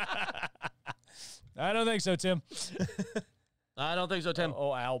 I don't think so, Tim. I don't think so, Tim.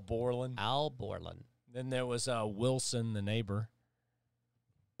 Oh, Al Borland. Al Borland. Then there was Wilson, the neighbor.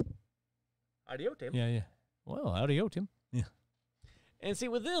 Howdy-o, Tim. Yeah. Well, howdy-o, Tim. Yeah. And see,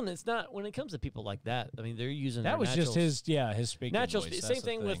 with them, it's not when it comes to people like that. I mean, they're using that was natural, just his speaking natural. voice. Same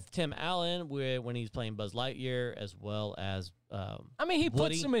thing with Tim Allen, when he's playing Buzz Lightyear, as well as. I mean, he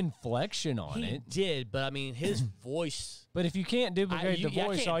put some inflection on it. He did, but I mean, his voice. But if you can't duplicate the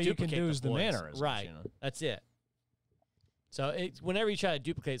voice, all you can do is the mannerisms. Right. That's it. So whenever you try to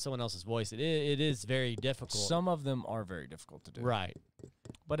duplicate someone else's voice, it is very difficult. Some of them are very difficult to do. Right.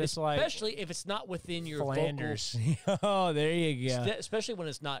 But it's like... Especially if it's not within your Flanders. vocal... Oh, there you go. Especially when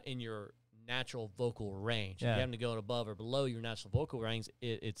it's not in your natural vocal range. Yeah. If you're having to go above or below your natural vocal range,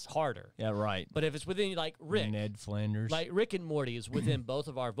 it's harder. Yeah, right. But if it's within, like Rick... Ned Flanders. Like Rick and Morty is within both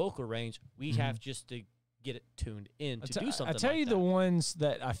of our vocal range, we have just to get it tuned in to do something. I tell like you that. the ones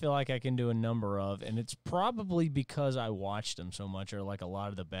that I feel like I can do a number of, and it's probably because I watched them so much, are like a lot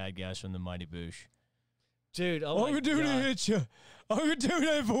of the bad guys from the Mighty Boosh. Dude, I can do the hitcher. I can do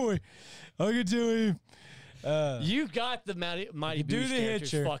that boy. I can do him. You got the Mighty Boosh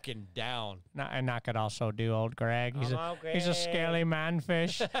characters hitcher. fucking down. And I could also do old Greg. He's a scaly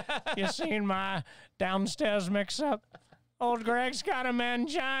manfish. You seen my downstairs mix-up? Old Greg's got a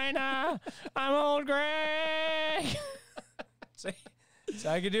mangina. I'm old Greg. See?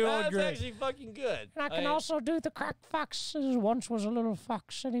 So I can do old Greg. That's actually fucking good. And I can also do the crack fox. There once was a little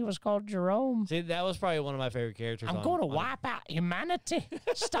fox, and he was called Jerome. See, that was probably one of my favorite characters. I'm going to wipe out humanity,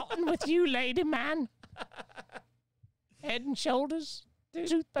 starting with you, lady man. Head and shoulders,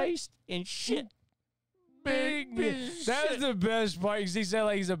 toothpaste, and shit. Big. That was the best part because he said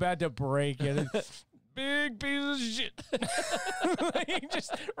like he's about to break it. Big piece of shit. Like,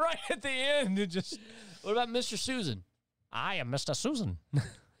 just right at the end. What about Mr. Susan? I am Mr. Susan.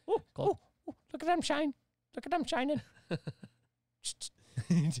 Oh, cool. Look at them shine. Look at them shining.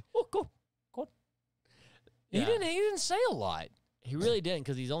 Cool. He didn't say a lot. He really didn't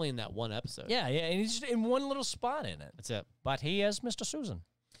because he's only in that one episode. Yeah, and he's just in one little spot in it. That's it. But he is Mr. Susan.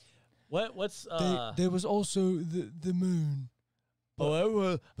 What's There was also the moon.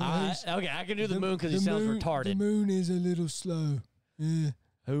 okay, I can do the moon because he sounds retarded. The moon is a little slow. Yeah.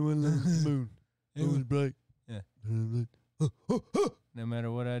 Who will love the moon? It was bright. Yeah. No matter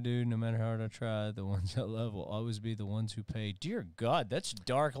what I do, no matter how hard I try, the ones I love will always be the ones who pay. Dear God, that's a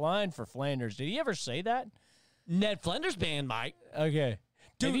dark line for Flanders. Did he ever say that? Ned Flanders Band, Mike. Okay.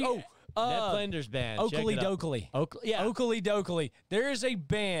 Dude, Ned Flanders Band. Oakley Dokley. Yeah. Oakley Dokley. There is a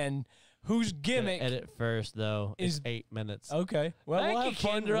band whose gimmick... Gotta edit first, though. It's 8 minutes. Okay. Well, Thank we'll you, have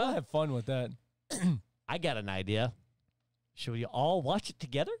fun. Kendra. We'll have fun with that. I got an idea. Should we all watch it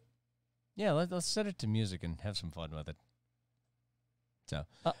together? Yeah, let's set it to music and have some fun with it. So,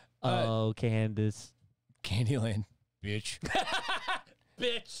 Candace. Candyland, bitch.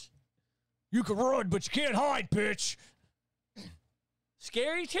 Bitch. You can run, but you can't hide, bitch.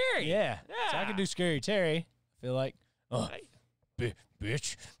 Scary Terry. Yeah. So I can do Scary Terry. I feel like,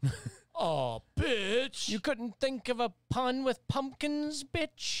 bitch. Oh, bitch. You couldn't think of a pun with pumpkins,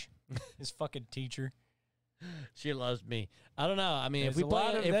 bitch. His fucking teacher. She loves me. I don't know. I mean, There's if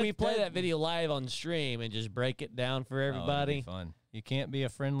we play that that video live on stream and just break it down for everybody, it'd be fun. You can't be a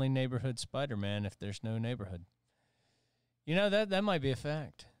friendly neighborhood Spider-Man if there's no neighborhood. You know, that might be a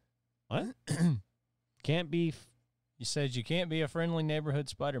fact. What? Can't be. You said you can't be a friendly neighborhood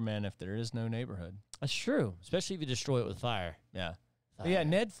Spider-Man if there is no neighborhood. That's true, especially if you destroy it with fire. Yeah. But yeah,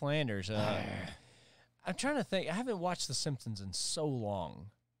 Ned Flanders. I'm trying to think. I haven't watched The Simpsons in so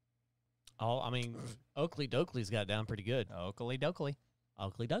long. Oh, I mean, Oakley Dokley's got it down pretty good. Oakley Dokley.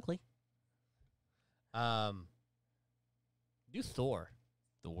 Oakley Dokley. Do Thor.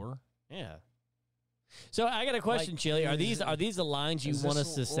 Thor? Yeah. So I got a question, Chili. Are these the lines you want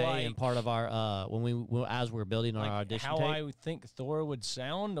us to say in part of our as we're building our audition how tape? I would think Thor would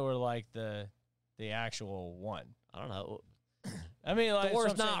sound, or like the actual one? I don't know. I mean, like,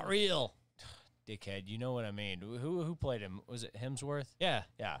 Thor's not real. Dickhead, you know what I mean. Who played him? Was it Hemsworth? Yeah.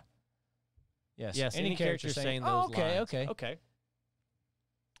 Yeah. Yes. Any character saying those lines. Okay.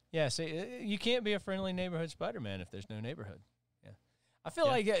 Yeah. See, you can't be a friendly neighborhood Spider-Man if there's no neighborhood. Yeah. I feel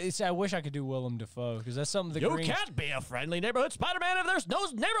like I wish I could do Willem Dafoe because that's something You can't be a friendly neighborhood Spider-Man if there's no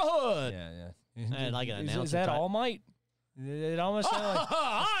neighborhood. Yeah. And like an announcer. Is that All Might? It almost sounded like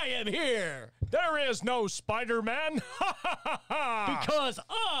I am here. There is no Spider-Man. Because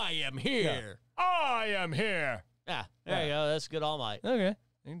I am here. Yeah. I am here. Yeah, there you go. That's good All Might. Okay.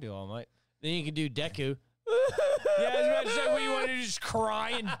 You can do All Might. Then you can do Deku. Yeah, I was about to say, what, you want to just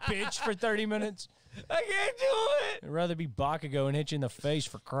cry and bitch for 30 minutes? I can't do it. I'd rather be Bakugo and hit you in the face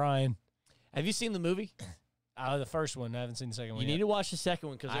for crying. Have you seen the movie? The first one. I haven't seen the second one You yet. need to watch the second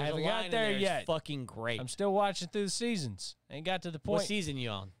one because I there's haven't a line got in there there yet. It's fucking great. I'm still watching through the seasons. Ain't got to the point. What season you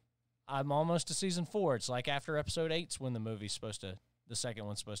on? I'm almost to season 4. It's like after episode 8's when the the second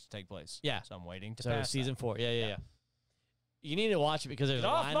one's supposed to take place. Yeah. So I'm waiting to So pass season that. 4. Yeah. You need to watch it because there's Get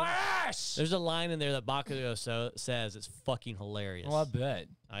a off line. my ass! There's a line in there that Bakugo says it's fucking hilarious. Well, I bet.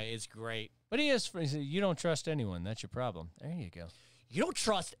 It's great. But he said, you don't trust anyone. That's your problem. There you go. You don't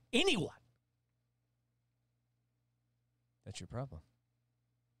trust anyone. That's your problem.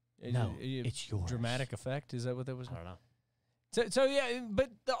 No, it's yours. Dramatic effect? Is that what that was? I don't know. So yeah, but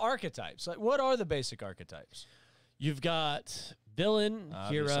the archetypes. Like, what are the basic archetypes? You've got villain,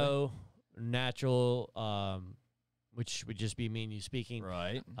 Obviously. hero, natural, which would just be me and you speaking.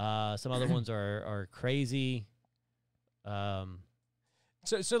 Right. Some other ones are crazy. So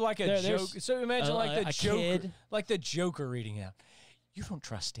like a joke. So imagine like the a Joker, kid. like the Joker reading out. You don't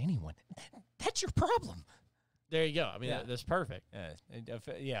trust anyone. That's your problem. There you go. I mean, Yeah. that's perfect.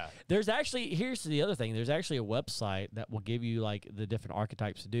 Yeah. There's actually, here's the other thing. There's actually a website that will give you like the different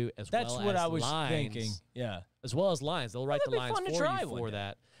archetypes to do as That's well as what I was lines, thinking. Yeah. as well as lines. They'll write the that'd be lines fun to for try you one for day.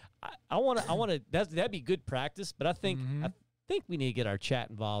 that. I want to. That'd be good practice. But I think we need to get our chat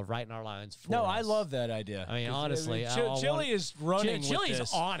involved, writing our lines for No, us. I love that idea. I mean, 'Cause, honestly, Chili is running. Chili's with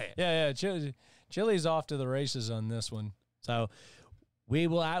this. on it. Yeah. Chili's off to the races on this one. So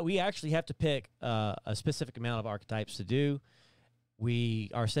we actually have to pick a specific amount of archetypes to do.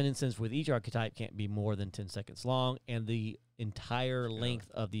 Our sentences with each archetype can't be more than 10 seconds long, and the entire length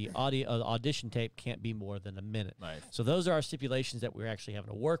of the audition tape can't be more than a minute. Right. So those are our stipulations that we're actually having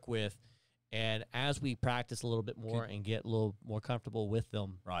to work with. And as we practice a little bit more and get a little more comfortable with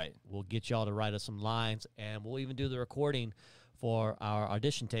them, Right. we'll get y'all to write us some lines, and we'll even do the recording for our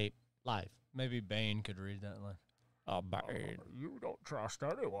audition tape live. Maybe Bane could read that line. Oh, Bane. You don't trust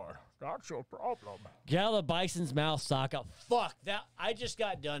anyone. That's your problem. Get out of the bison's mouth, Sokka. Fuck that! I just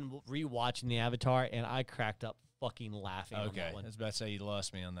got done rewatching the Avatar, and I cracked up fucking laughing on Okay. that I one. was about to say you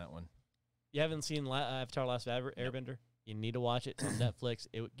lost me on that one. You haven't seen Avatar: Last Airbender? You need to watch it. It's on Netflix.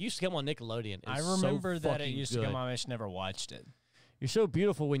 It used to come on Nickelodeon. It's I remember so that it fucking used good. to come on. I just never watched it. You're so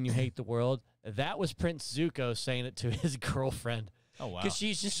beautiful when you hate the world. That was Prince Zuko saying it to his girlfriend. Oh wow. Because she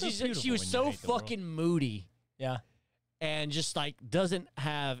was when so you hate the world. fucking moody. Yeah. And just like doesn't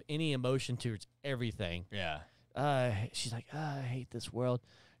have any emotion towards everything. Yeah. She's like, I hate this world.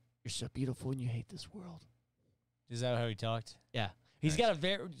 You're so beautiful when you hate this world. Is that how he talked? Yeah. He's got a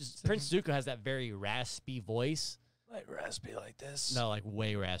Prince Zuko has that very raspy voice. Like raspy like this. No, like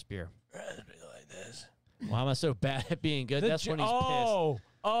way raspier. Raspy like this. Why am I so bad at being good? That's when he's pissed.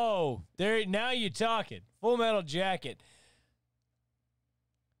 Oh, there. Now you're talking. Full Metal Jacket.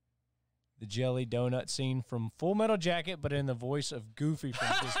 The jelly donut scene from Full Metal Jacket, but in the voice of Goofy from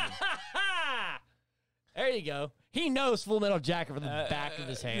Disney. There you go. He knows Full Metal Jacket from the back of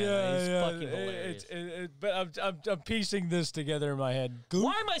his hand. He's fucking hilarious. But I'm piecing this together in my head.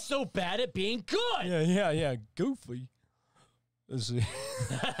 Why am I so bad at being good? Yeah. Goofy. Let's see.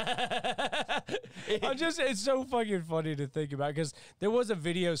 It's so fucking funny to think about because there was a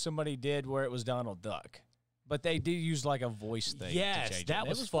video somebody did where it was Donald Duck, but they did use like a voice thing. Yes, to change that it.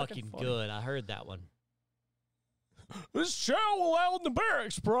 was fucking funny. good. I heard that one. This shall out in the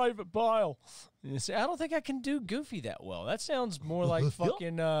barracks, Private Pile. You see, I don't think I can do Goofy that well. That sounds more like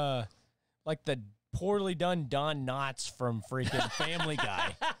fucking like the poorly done Don Knotts from freaking Family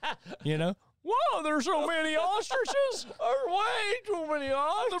Guy. You know? Whoa, there's so many ostriches. Way too many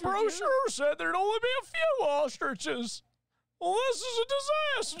ostriches. The brochure said there'd only be a few ostriches. Well, this is a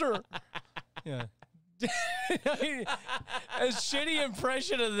disaster. Yeah. A shitty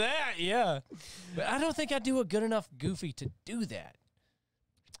impression of that, yeah. But I don't think I do a good enough Goofy to do that.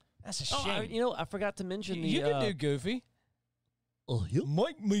 That's a shame. I forgot to mention you can do Goofy. Oh, yeah.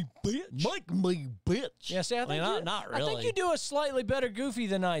 Make me bitch. Make me bitch. Yeah, see, I think not really. I think you do a slightly better Goofy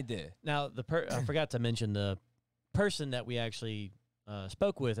than I did. Now, I forgot to mention the person that we actually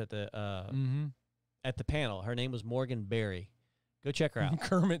spoke with at the panel. Her name was Morgan Berry. Go check her out.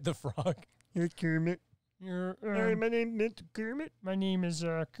 Kermit the Frog. You're Kermit. Hey, my name is Kermit. My name is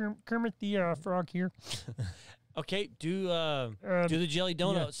Kermit the Frog here. Okay, do the jelly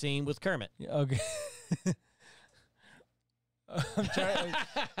donut scene with Kermit. Yeah, okay.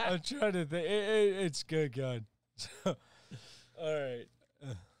 I'm trying to think. It's good, God. All right.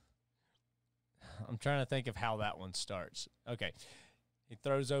 I'm trying to think of how that one starts. Okay. He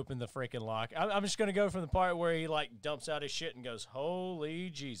throws open the freaking lock. I'm just going to go from the part where he, like, dumps out his shit and goes, holy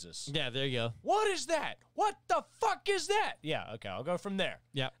Jesus. Yeah, there you go. What is that? What the fuck is that? Yeah, okay, I'll go from there.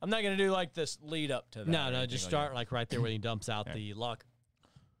 Yeah. I'm not going to do, like, this lead up to that. No, just start, like, right there when he dumps out the lock.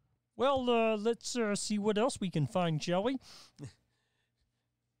 Well, let's see what else we can find, shall we?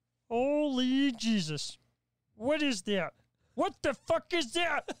 Holy Jesus. What is that? What the fuck is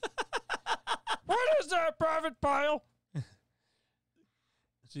that? What is that, Private Pile?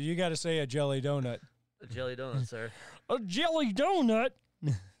 So you got to say a jelly donut. A jelly donut, sir. A jelly donut.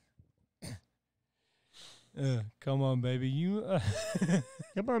 Come on, baby.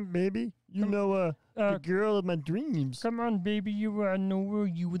 Come on, baby. You know, the girl of my dreams. Come on, baby. You know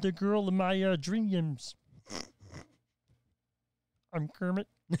you were the girl of my dreams. I'm Kermit.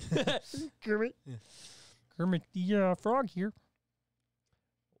 Kermit. Kermit the frog here.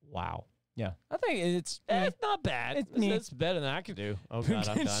 Wow. Yeah, I think it's not bad. It's better than I could do. Oh God,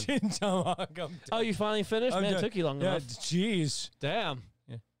 I'm done. Oh, you finally finished? Man, it took you long enough. Jeez. Damn.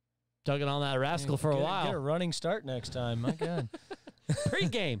 Yeah. Tugging on that rascal for a while. Get a running start next time. My God.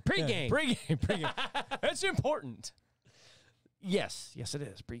 Pre-game. That's important. Yes, it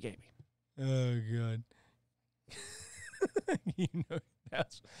is. Pre-gaming. Oh God. You know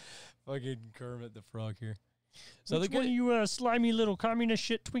that's fucking Kermit the Frog here. So which one of you slimy little communist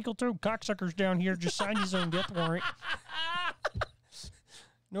shit twinkle-toed cocksuckers down here just signed his own death warrant?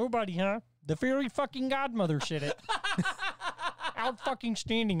 Nobody, huh? The fairy fucking godmother said it. Out fucking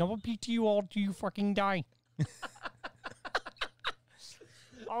standing. I will PT you all till you fucking die.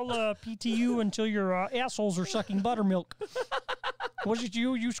 I'll PT you until your assholes are sucking buttermilk. Was it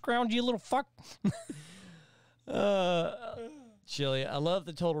you scroungy little fuck? Chili, I love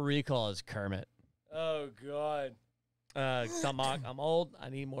the Total Recall as Kermit. Oh, God. I'm old. I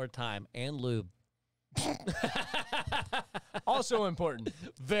need more time. And lube. Also important.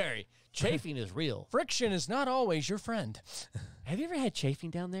 Very. Chafing is real. Friction is not always your friend. Have you ever had chafing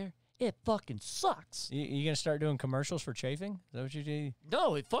down there? It fucking sucks. You going to start doing commercials for chafing? Is that what you do?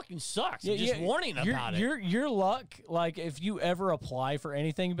 No, it fucking sucks. I'm just warning about it. Your luck, like, if you ever apply for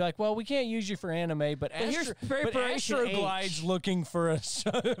anything, be like, well, we can't use you for anime, but Astroglide's looking for us.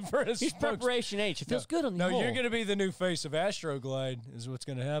 He's Preparation H. It feels good on the whole. No, you're going to be the new face of Astroglide is what's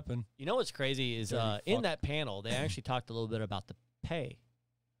going to happen. You know what's crazy is in that panel, they actually talked a little bit about the pay.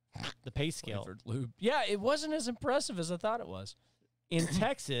 The pay scale. Yeah, it wasn't as impressive as I thought it was. In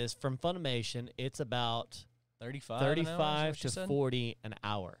Texas, from Funimation, it's about 35 to 40 an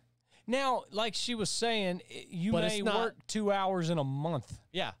hour. Now, like she was saying, you may work 2 hours in a month.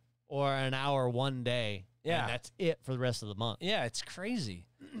 Yeah, or an hour one day. Yeah, and that's it for the rest of the month. Yeah, it's crazy.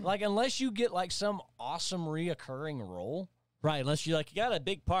 Like, unless you get like some awesome reoccurring role. Right, unless you got a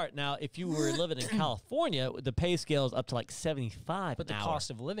big part. Now, if you were living in California, the pay scale is up to like 75 but the hour. Cost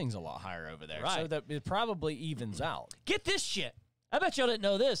of living's a lot higher over there. Right. So that it probably evens out. Get this shit. I bet y'all didn't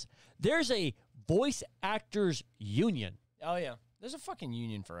know this. There's a voice actors union. Oh, yeah. There's a fucking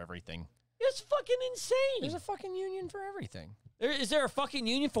union for everything. It's fucking insane. There's a fucking union for everything. Is there a fucking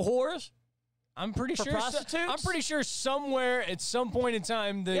union for whores? I'm pretty sure. Prostitutes? I'm pretty sure somewhere at some point in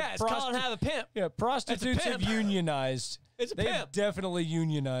time the it's called Have a Pimp. Yeah, prostitutes have unionized. It's a They've pimp. Definitely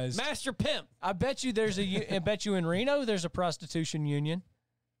unionized. Master pimp. I bet you I bet you in Reno there's a prostitution union.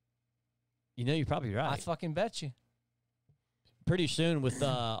 You know, you're probably right. I fucking bet you. Pretty soon with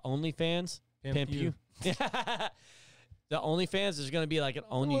OnlyFans, pimp you. The OnlyFans is going to be like an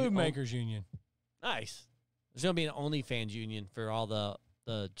Lube Makers Union. Nice. There's going to be an OnlyFans union for all the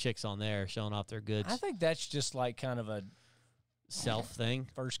chicks on there showing off their goods. I think that's just like kind of a self thing.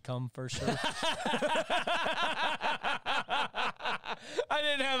 First come, first serve. I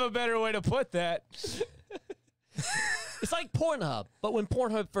didn't have a better way to put that. It's like Pornhub, but when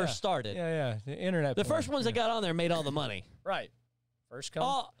Pornhub first started. Yeah. The internet. The first ones that got on there made all the money. Right. First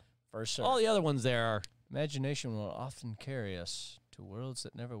come, first serve. All the other ones there are. Imagination will often carry us to worlds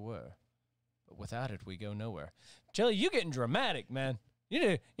that never were, but without it, we go nowhere. Jelly, you getting dramatic, man.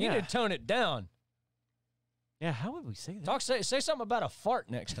 You need to tone it down. Yeah, how would we say that? Say something about a fart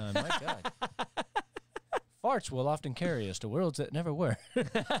next time. My God. Farts will often carry us to worlds that never were,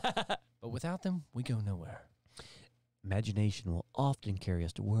 but without them, we go nowhere. Imagination will often carry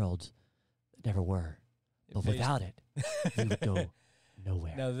us to worlds that never were, but without it, we would go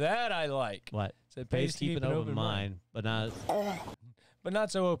nowhere. Now that I like. What? It pays to keep an open mind, but not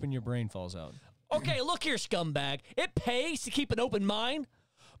so open your brain falls out. Okay, look here, scumbag. It pays to keep an open mind,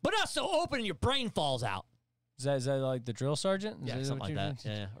 but not so open your brain falls out. Is that like the drill sergeant? Yeah, something like that.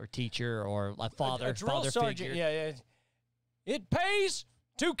 Yeah, or teacher, or like father. A drill sergeant. Figure. Yeah. It pays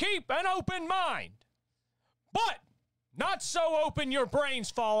to keep an open mind, but not so open your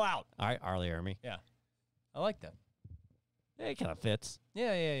brains fall out. All right, Arlie Ermy. Yeah, I like that. Yeah, it kind of fits.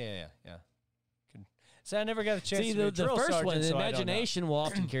 Yeah. So I never got a chance to be a the drill first sergeant, one, so imagination will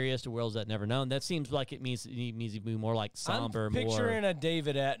often carry us to worlds that never known. That seems like it needs to be more like somber, I'm picturing a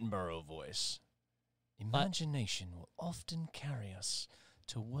David Attenborough voice. Imagination will often carry us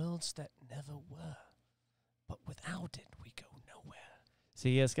to worlds that never were, but without it, we go nowhere.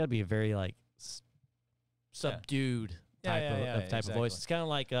 See, it's got to be a very like subdued type of voice. It's kind of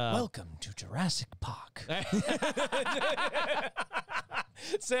like welcome to Jurassic Park.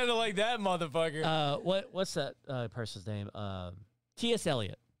 Sounded like that motherfucker. What's that person's name? T.S.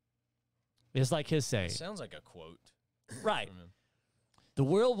 Eliot. It's like his saying. Sounds like a quote. Right. The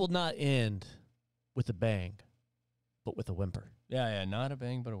world will not end with a bang, but with a whimper. Yeah, not a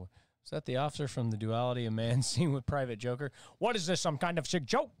bang, but a whimper. Is that the officer from the Duality of Man scene with Private Joker? What is this, some kind of sick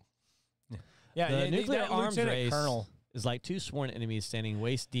joke? Yeah, the nuclear arms race Colonel is like two sworn enemies standing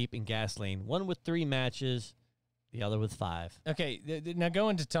waist deep in gasoline, one with 3 matches, the other with 5. Okay, now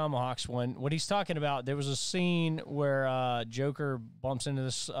going to Tomahawk's one, what he's talking about, there was a scene where Joker bumps into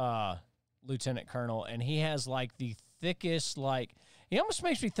this lieutenant colonel, and he has like the thickest, like, he almost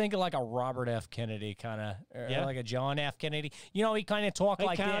makes me think of like a Robert F. Kennedy kind of, or like a John F. Kennedy. You know, he kind of talked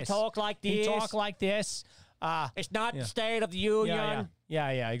like this. He talk like this. He talk like this. It's not the State of the Union.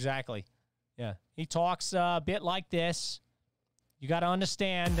 Yeah, exactly. Yeah, he talks a bit like this. You got to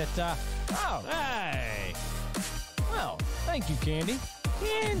understand that. Hey. Well, thank you, Candy.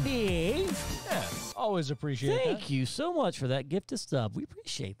 Candy. Yeah, always appreciate that. Thank you so much for that gift of stuff. We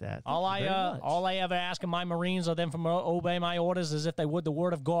appreciate that. All I ever ask of my Marines are them to obey my orders as if they would the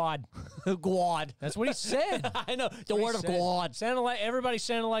word of God. God. That's what he said. I know. The word of God. Everybody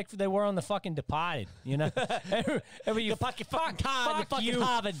sounded like they were on the fucking Departed, you know? You fuck you. Fuck you.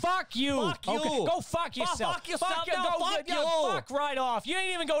 Fuck you. Okay, go fuck yourself. Fuck yourself. Fuck you. Fuck right off. You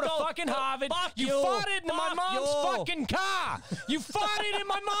ain't even go to fucking Harvard. Fuck you farted into my mom's fucking car. You farted in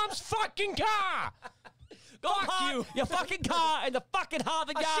my mom's fucking car. Go fuck you. Your fucking car and the fucking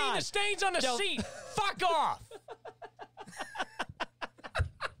Harvard guy. I seen the stains on the seat. Fuck off.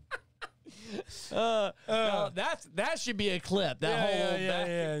 No, that should be a clip.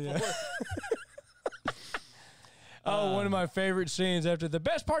 That whole one of my favorite scenes after the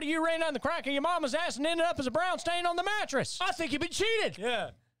best part of you ran down the crack of your mama's ass and ended up as a brown stain on the mattress. I think you've been cheated. Yeah.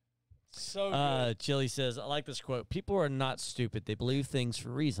 So good. Chili says, I like this quote. People are not stupid. They believe things for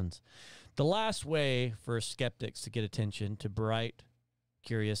reasons. The last way for skeptics to get attention to bright,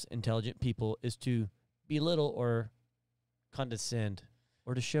 curious, intelligent people is to belittle or condescend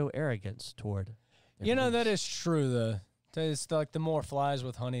or to show arrogance toward. You know, that is true, though. It's like the more flies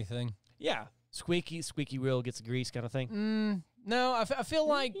with honey thing. Yeah. Squeaky wheel gets grease kind of thing. No, I feel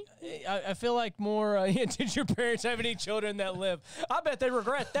like more. Did your parents have any children that live? I bet they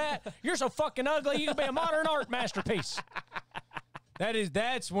regret that. You're so fucking ugly. You could be a modern art masterpiece.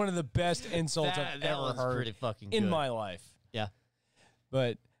 That's one of the best insults I've ever heard pretty fucking in good. my life. Yeah.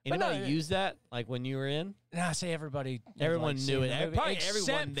 But anybody use that like when you were in? Nah, I say everyone knew it. Probably except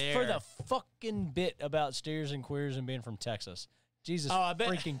everyone there for the fucking bit about steers and queers and being from Texas. Jesus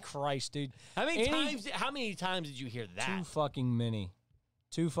freaking Christ, dude. How many times did you hear that? Too fucking many.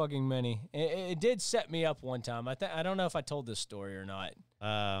 It did set me up one time. I don't know if I told this story or not.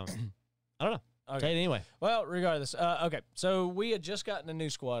 I don't know. Okay. Tell you anyway. Well, regardless. Okay, so we had just gotten a new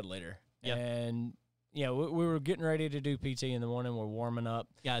squad leader. Yep. And we were getting ready to do PT in the morning. We're warming up.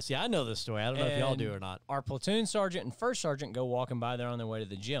 Yeah, see, I know this story. I don't know if y'all do or not. Our platoon sergeant and first sergeant go walking by. They're on their way to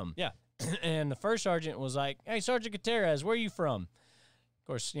the gym. Yeah. And the first sergeant was like, "Hey, Sergeant Gutierrez, where are you from?" Of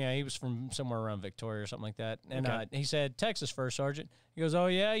course, he was from somewhere around Victoria or something like that. And he said, "Texas, first sergeant." He goes, "Oh,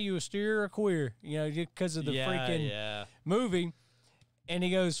 yeah, you a steer or a queer?" Because of the freaking movie. And he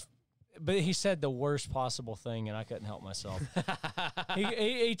goes, but he said the worst possible thing, and I couldn't help myself.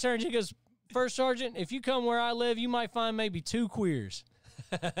 he turns, he goes, "First sergeant, if you come where I live, you might find maybe 2 queers."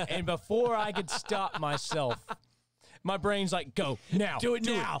 And before I could stop myself, my brain's like, "Go now. Do it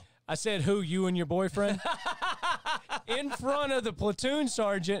now." I said, "Who, you and your boyfriend?" In front of the platoon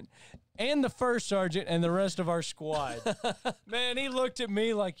sergeant and the first sergeant and the rest of our squad. Man, he looked at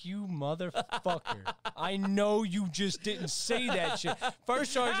me like, "You motherfucker. I know you just didn't say that shit."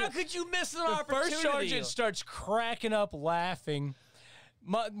 First sergeant. How could you miss an opportunity? First sergeant starts cracking up laughing.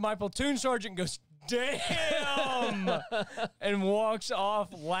 My platoon sergeant goes, "Damn," and walks off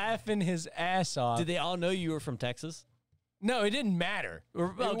laughing his ass off. Did they all know you were from Texas? No, it didn't matter.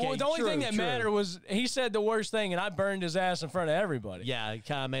 Okay, the only thing that mattered was he said the worst thing, and I burned his ass in front of everybody. Yeah, it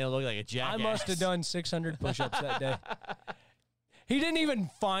kind of made him look like a jackass. I must have done 600 push-ups that day. He didn't even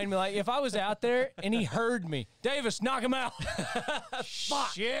find me. Like, if I was out there and he heard me, "Davis, knock him out."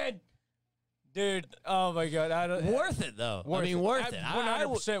 Shit. Dude, oh my God. Worth it, though. Worth it.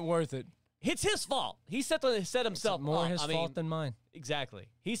 100% worth it. It's his fault. He set himself up. More his fault than mine. Exactly.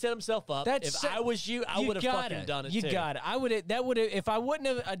 He set himself up. If I was you, I would have fucking done it too. You got it. I would have. That would have. If I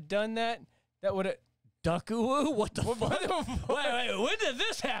wouldn't have done that, that would have. Duckoo? What the fuck? Wait, when did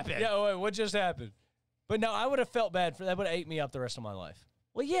this happen? Yeah, wait, what just happened? But no, I would have felt bad for that. Would have ate me up the rest of my life.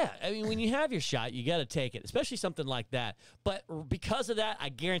 Well, yeah. I mean, when you have your shot, you got to take it, especially something like that. But because of that, I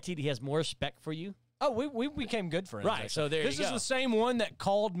guaranteed he has more respect for you. Oh, we became good friends. Right, actually. so there This you is go. the same one that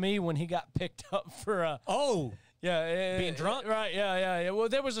called me when he got picked up for being drunk? Right, yeah. Well,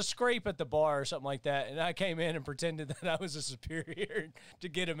 there was a scrape at the bar or something like that, and I came in and pretended that I was a superior to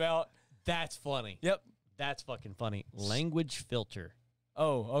get him out. That's funny. Yep. That's fucking funny. Language filter.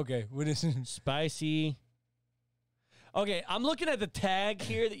 Oh, okay. What is it? Spicy. Okay, I'm looking at the tag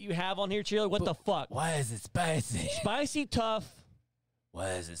here that you have on here, Chili. What the fuck? Why is it spicy? Spicy tough.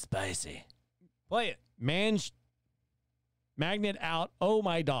 Why is it spicy? Play it. Magnet out. Oh,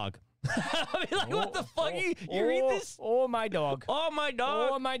 my dog. I mean, like, what the fuck? You read this? Oh, my dog. Oh, my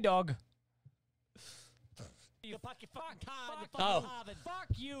dog. Oh, my dog. You fuck Oh. Fuck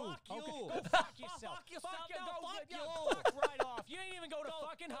you. Okay, Go fuck yourself. Fuck yourself. Fuck, No, go, fuck yeah, you. fuck right off. You ain't even go to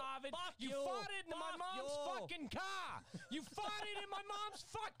fucking Harvard. Fuck You you. farted in my Fuck mom's you. fucking car. You farted in my mom's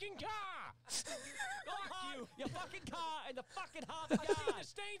fucking car. Fuck you. Your fucking car and the fucking I Harvard see guy. the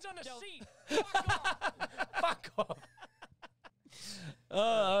stains on the seat. Fuck off. Fuck off.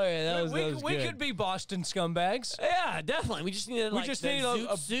 Oh, okay, that was we good. could be Boston scumbags. Yeah, definitely. We just need We just need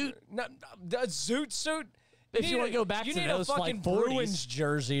a suit. No, a zoot suit. If you want to go back you to need those a fucking like 40s. Bruins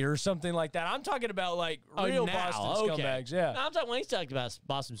jersey or something like that. I'm talking about like real Boston scumbags. Yeah. No, I'm talking when he's talking about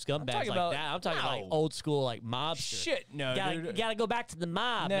Boston scumbags talking like about- that. I'm talking like no. old school like mobster. Shit, no, dude. Gotta go back to the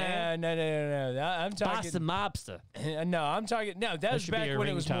mob, man. No. I'm talking. Boston mobster. No, I'm talking. No, that was should be back a when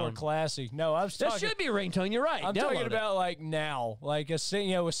it was more ringtone. classy. No, I was That talking. should be a ringtone. You're right. I'm Download talking it. about like now, like a a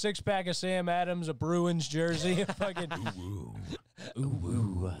 6-pack of Sam Adams, a Bruins jersey, fucking Ooh.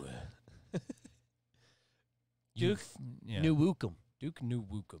 Duke New Wookum. Duke New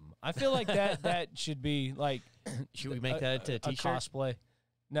Wookum. I feel like that should be like. Should we make that into a t-shirt? cosplay?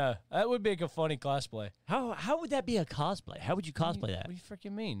 No, that would be like a funny cosplay. How would that be a cosplay? How would you cosplay that? What do you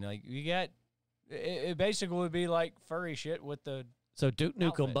freaking mean? Like you got, it basically would be like furry shit with the. So Duke Nukem,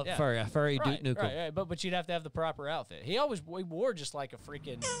 outfit, but yeah. furry, a furry Right, Duke Nukem. right, but you'd have to have the proper outfit. He wore just like a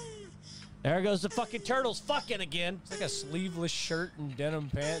freaking. There goes the fucking turtles fucking again. It's like a sleeveless shirt and denim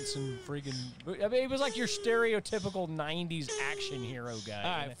pants and freaking. I mean, it was like your stereotypical '90s action hero guy.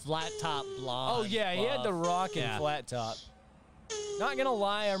 All right, flat top blonde. Oh yeah, he had the rockin' Yeah. flat top. Not gonna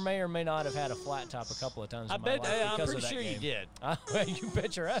lie, I may or may not have had a flat top a couple of times. In my life I'm because pretty of that sure you game. did. You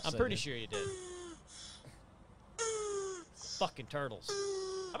bet your ass. I'm I pretty did. sure you did. Fucking turtles.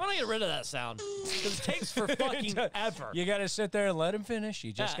 I'm gonna get rid of that sound because it takes for fucking ever. You gotta sit there and let him finish.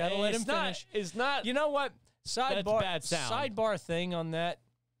 You just gotta let him finish. It's not. You know what? That's bad sound. Sidebar thing on that.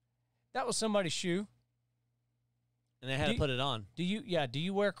 That was somebody's shoe. And they had to put it on. Do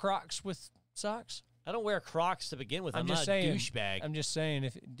you wear Crocs with socks? I don't wear Crocs to begin with. I'm just not saying, a douchebag. I'm just saying,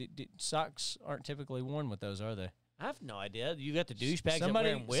 if socks aren't typically worn with those, are they? I have no idea. You got the douchebags that wear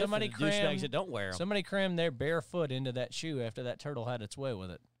them with, and the douchebags that don't wear them. Somebody crammed their bare foot into that shoe after that turtle had its way with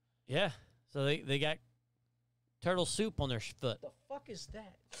it. Yeah. So they got turtle soup on their foot. The fuck is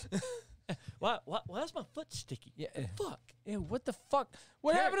that? What? Why's my foot sticky? Yeah. The fuck? Ew, what the fuck?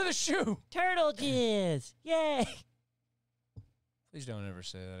 What happened to the shoe? Turtle jizz. Yay. Please don't ever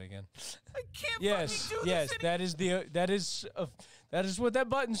say that again. I can't Yes, fucking do yes, this that is what that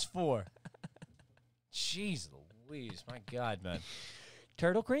button's for. Jeez Louise, my God, man.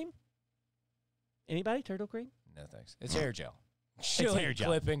 Turtle cream? Anybody? Turtle cream? No thanks. It's hair gel. It's Chili hair gel.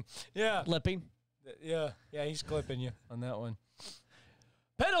 clipping. Yeah, Clipping. yeah, he's clipping you on that one.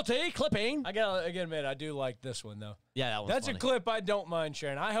 Penalty. Clipping. I gotta admit, I do like this one though. Yeah, that one's That's funny. a clip I don't mind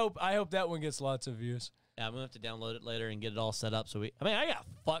sharing. I hope that one gets lots of views. Yeah, I'm gonna have to download it later and get it all set up. I got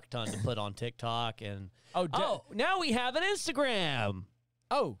a fuck ton to put on TikTok and now we have an Instagram.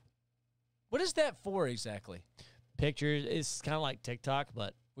 Oh, what is that for exactly? Pictures. It's kind of like TikTok,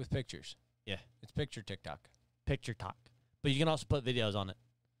 but With pictures. yeah, It's picture TikTok. picture talk. But you can also put videos on it.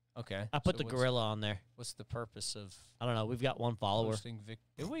 Okay. I put so the gorilla on there. What's the purpose of I don't know. We've got one follower. posting?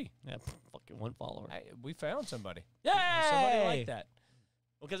 Did we? Yeah, fucking one follower. We found somebody. Yay! Somebody like that.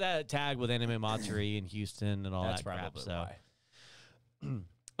 Well, because I had a tag with Anime Matsuir in Houston and all That's that crap. probably So,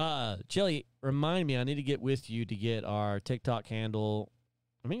 why. Chili, remind me, I need to get with you to get our TikTok handle.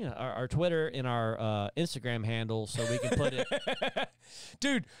 I mean, our Twitter and our Instagram handle, so we can put it.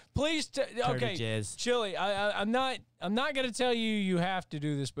 Dude, please. Okay, jizz. Chili. I'm not gonna tell you have to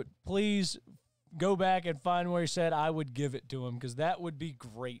do this, but please go back and find where he said I would give it to him because that would be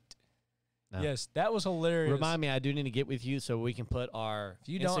great. No. Yes, that was hilarious. Remind me, I do need to get with you so we can put our If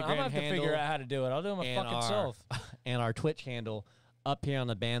you don't, Instagram I'm gonna have to handle figure out how to do it. I'll do it my and fucking our, self. and our Twitch handle up here on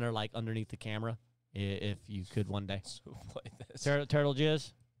the banner, like underneath the camera, if you could one day. So play this. Turtle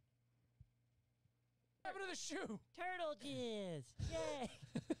jizz. What happened to the shoe? Turtle jizz. Yay.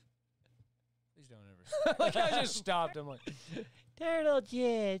 Please don't ever. Like I just stopped. I'm like, turtle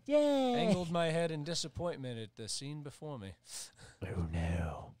jizz. Yay. angled my head in disappointment at the scene before me. Oh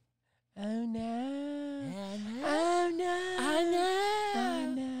no. Oh no. Oh no.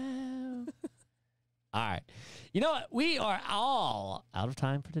 Oh no. All right. You know what? We are all out of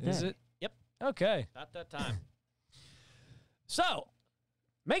time for today. Is it? Yep. Okay. About that time. So,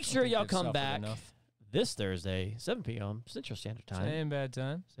 make sure y'all come back this Thursday, 7 p.m. Central Standard Time. Same bad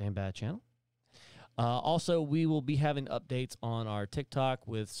time. Same bad channel. Also, we will be having updates on our TikTok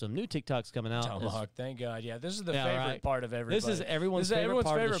with some new TikToks coming out. Tomahawk, thank God. Yeah, this is the favorite part of everybody. This is everyone's favorite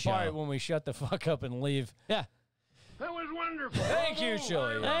part when we shut the fuck up and leave. Yeah. That was wonderful. Thank you,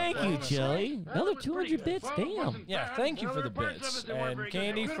 Chili. Thank you, Chili. Another 200 bits. Damn. Yeah, thank you for the bits. And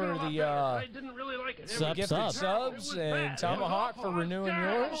Candy for the gifted subs. And Tomahawk for renewing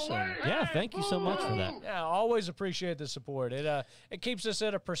yours. And yeah, thank you so much for that. Yeah, always appreciate the support. It keeps us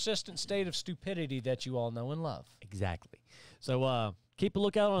at a persistent state of stupidity that you all know and love. Exactly. So keep a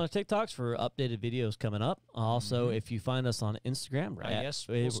lookout on our TikToks for updated videos coming up. Also, if you find us on Instagram, I guess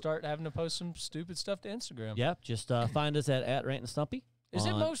we'll start having to post some stupid stuff to Instagram. Yep, just find us at Rant and Stumpy. Is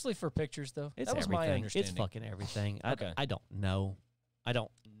it mostly for pictures, though? It's that was everything. my understanding. It's fucking everything. Okay. I don't know.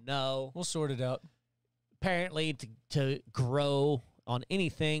 We'll sort it out. Apparently, to grow on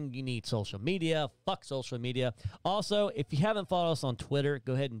anything, you need social media. Fuck social media. Also, if you haven't followed us on Twitter,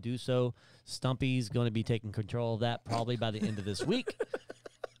 go ahead and do so. Stumpy's going to be taking control of that probably by the end of this week.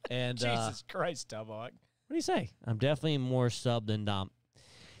 And Jesus Christ, Tomahawk. What do you say? I'm definitely more sub than Dom.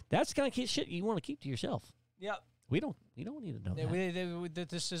 That's the kind of shit you want to keep to yourself. Yep. You don't need to know that.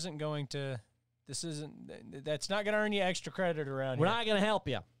 This isn't going to. That's not going to earn you extra credit around We're here. not going to help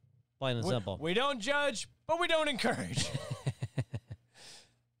you. Plain and simple. We don't judge, but we don't encourage.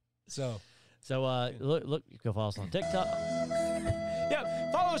 So look, you can follow us on TikTok.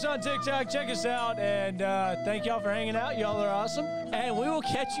 Yep, follow us on TikTok. Check us out, and thank y'all for hanging out. Y'all are awesome. And we will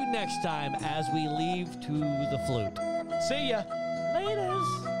catch you next time as we leave to the flute. See ya.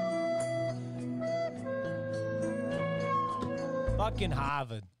 Laters. Fucking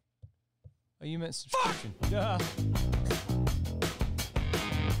Harvard. Oh, you meant subscription. Yeah.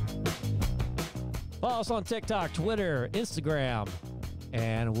 Follow us on TikTok, Twitter, Instagram,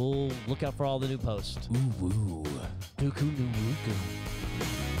 and we'll look out for all the new posts. Ooh, woo. Dooku, doo-woo-goo.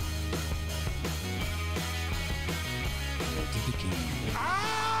 To the king.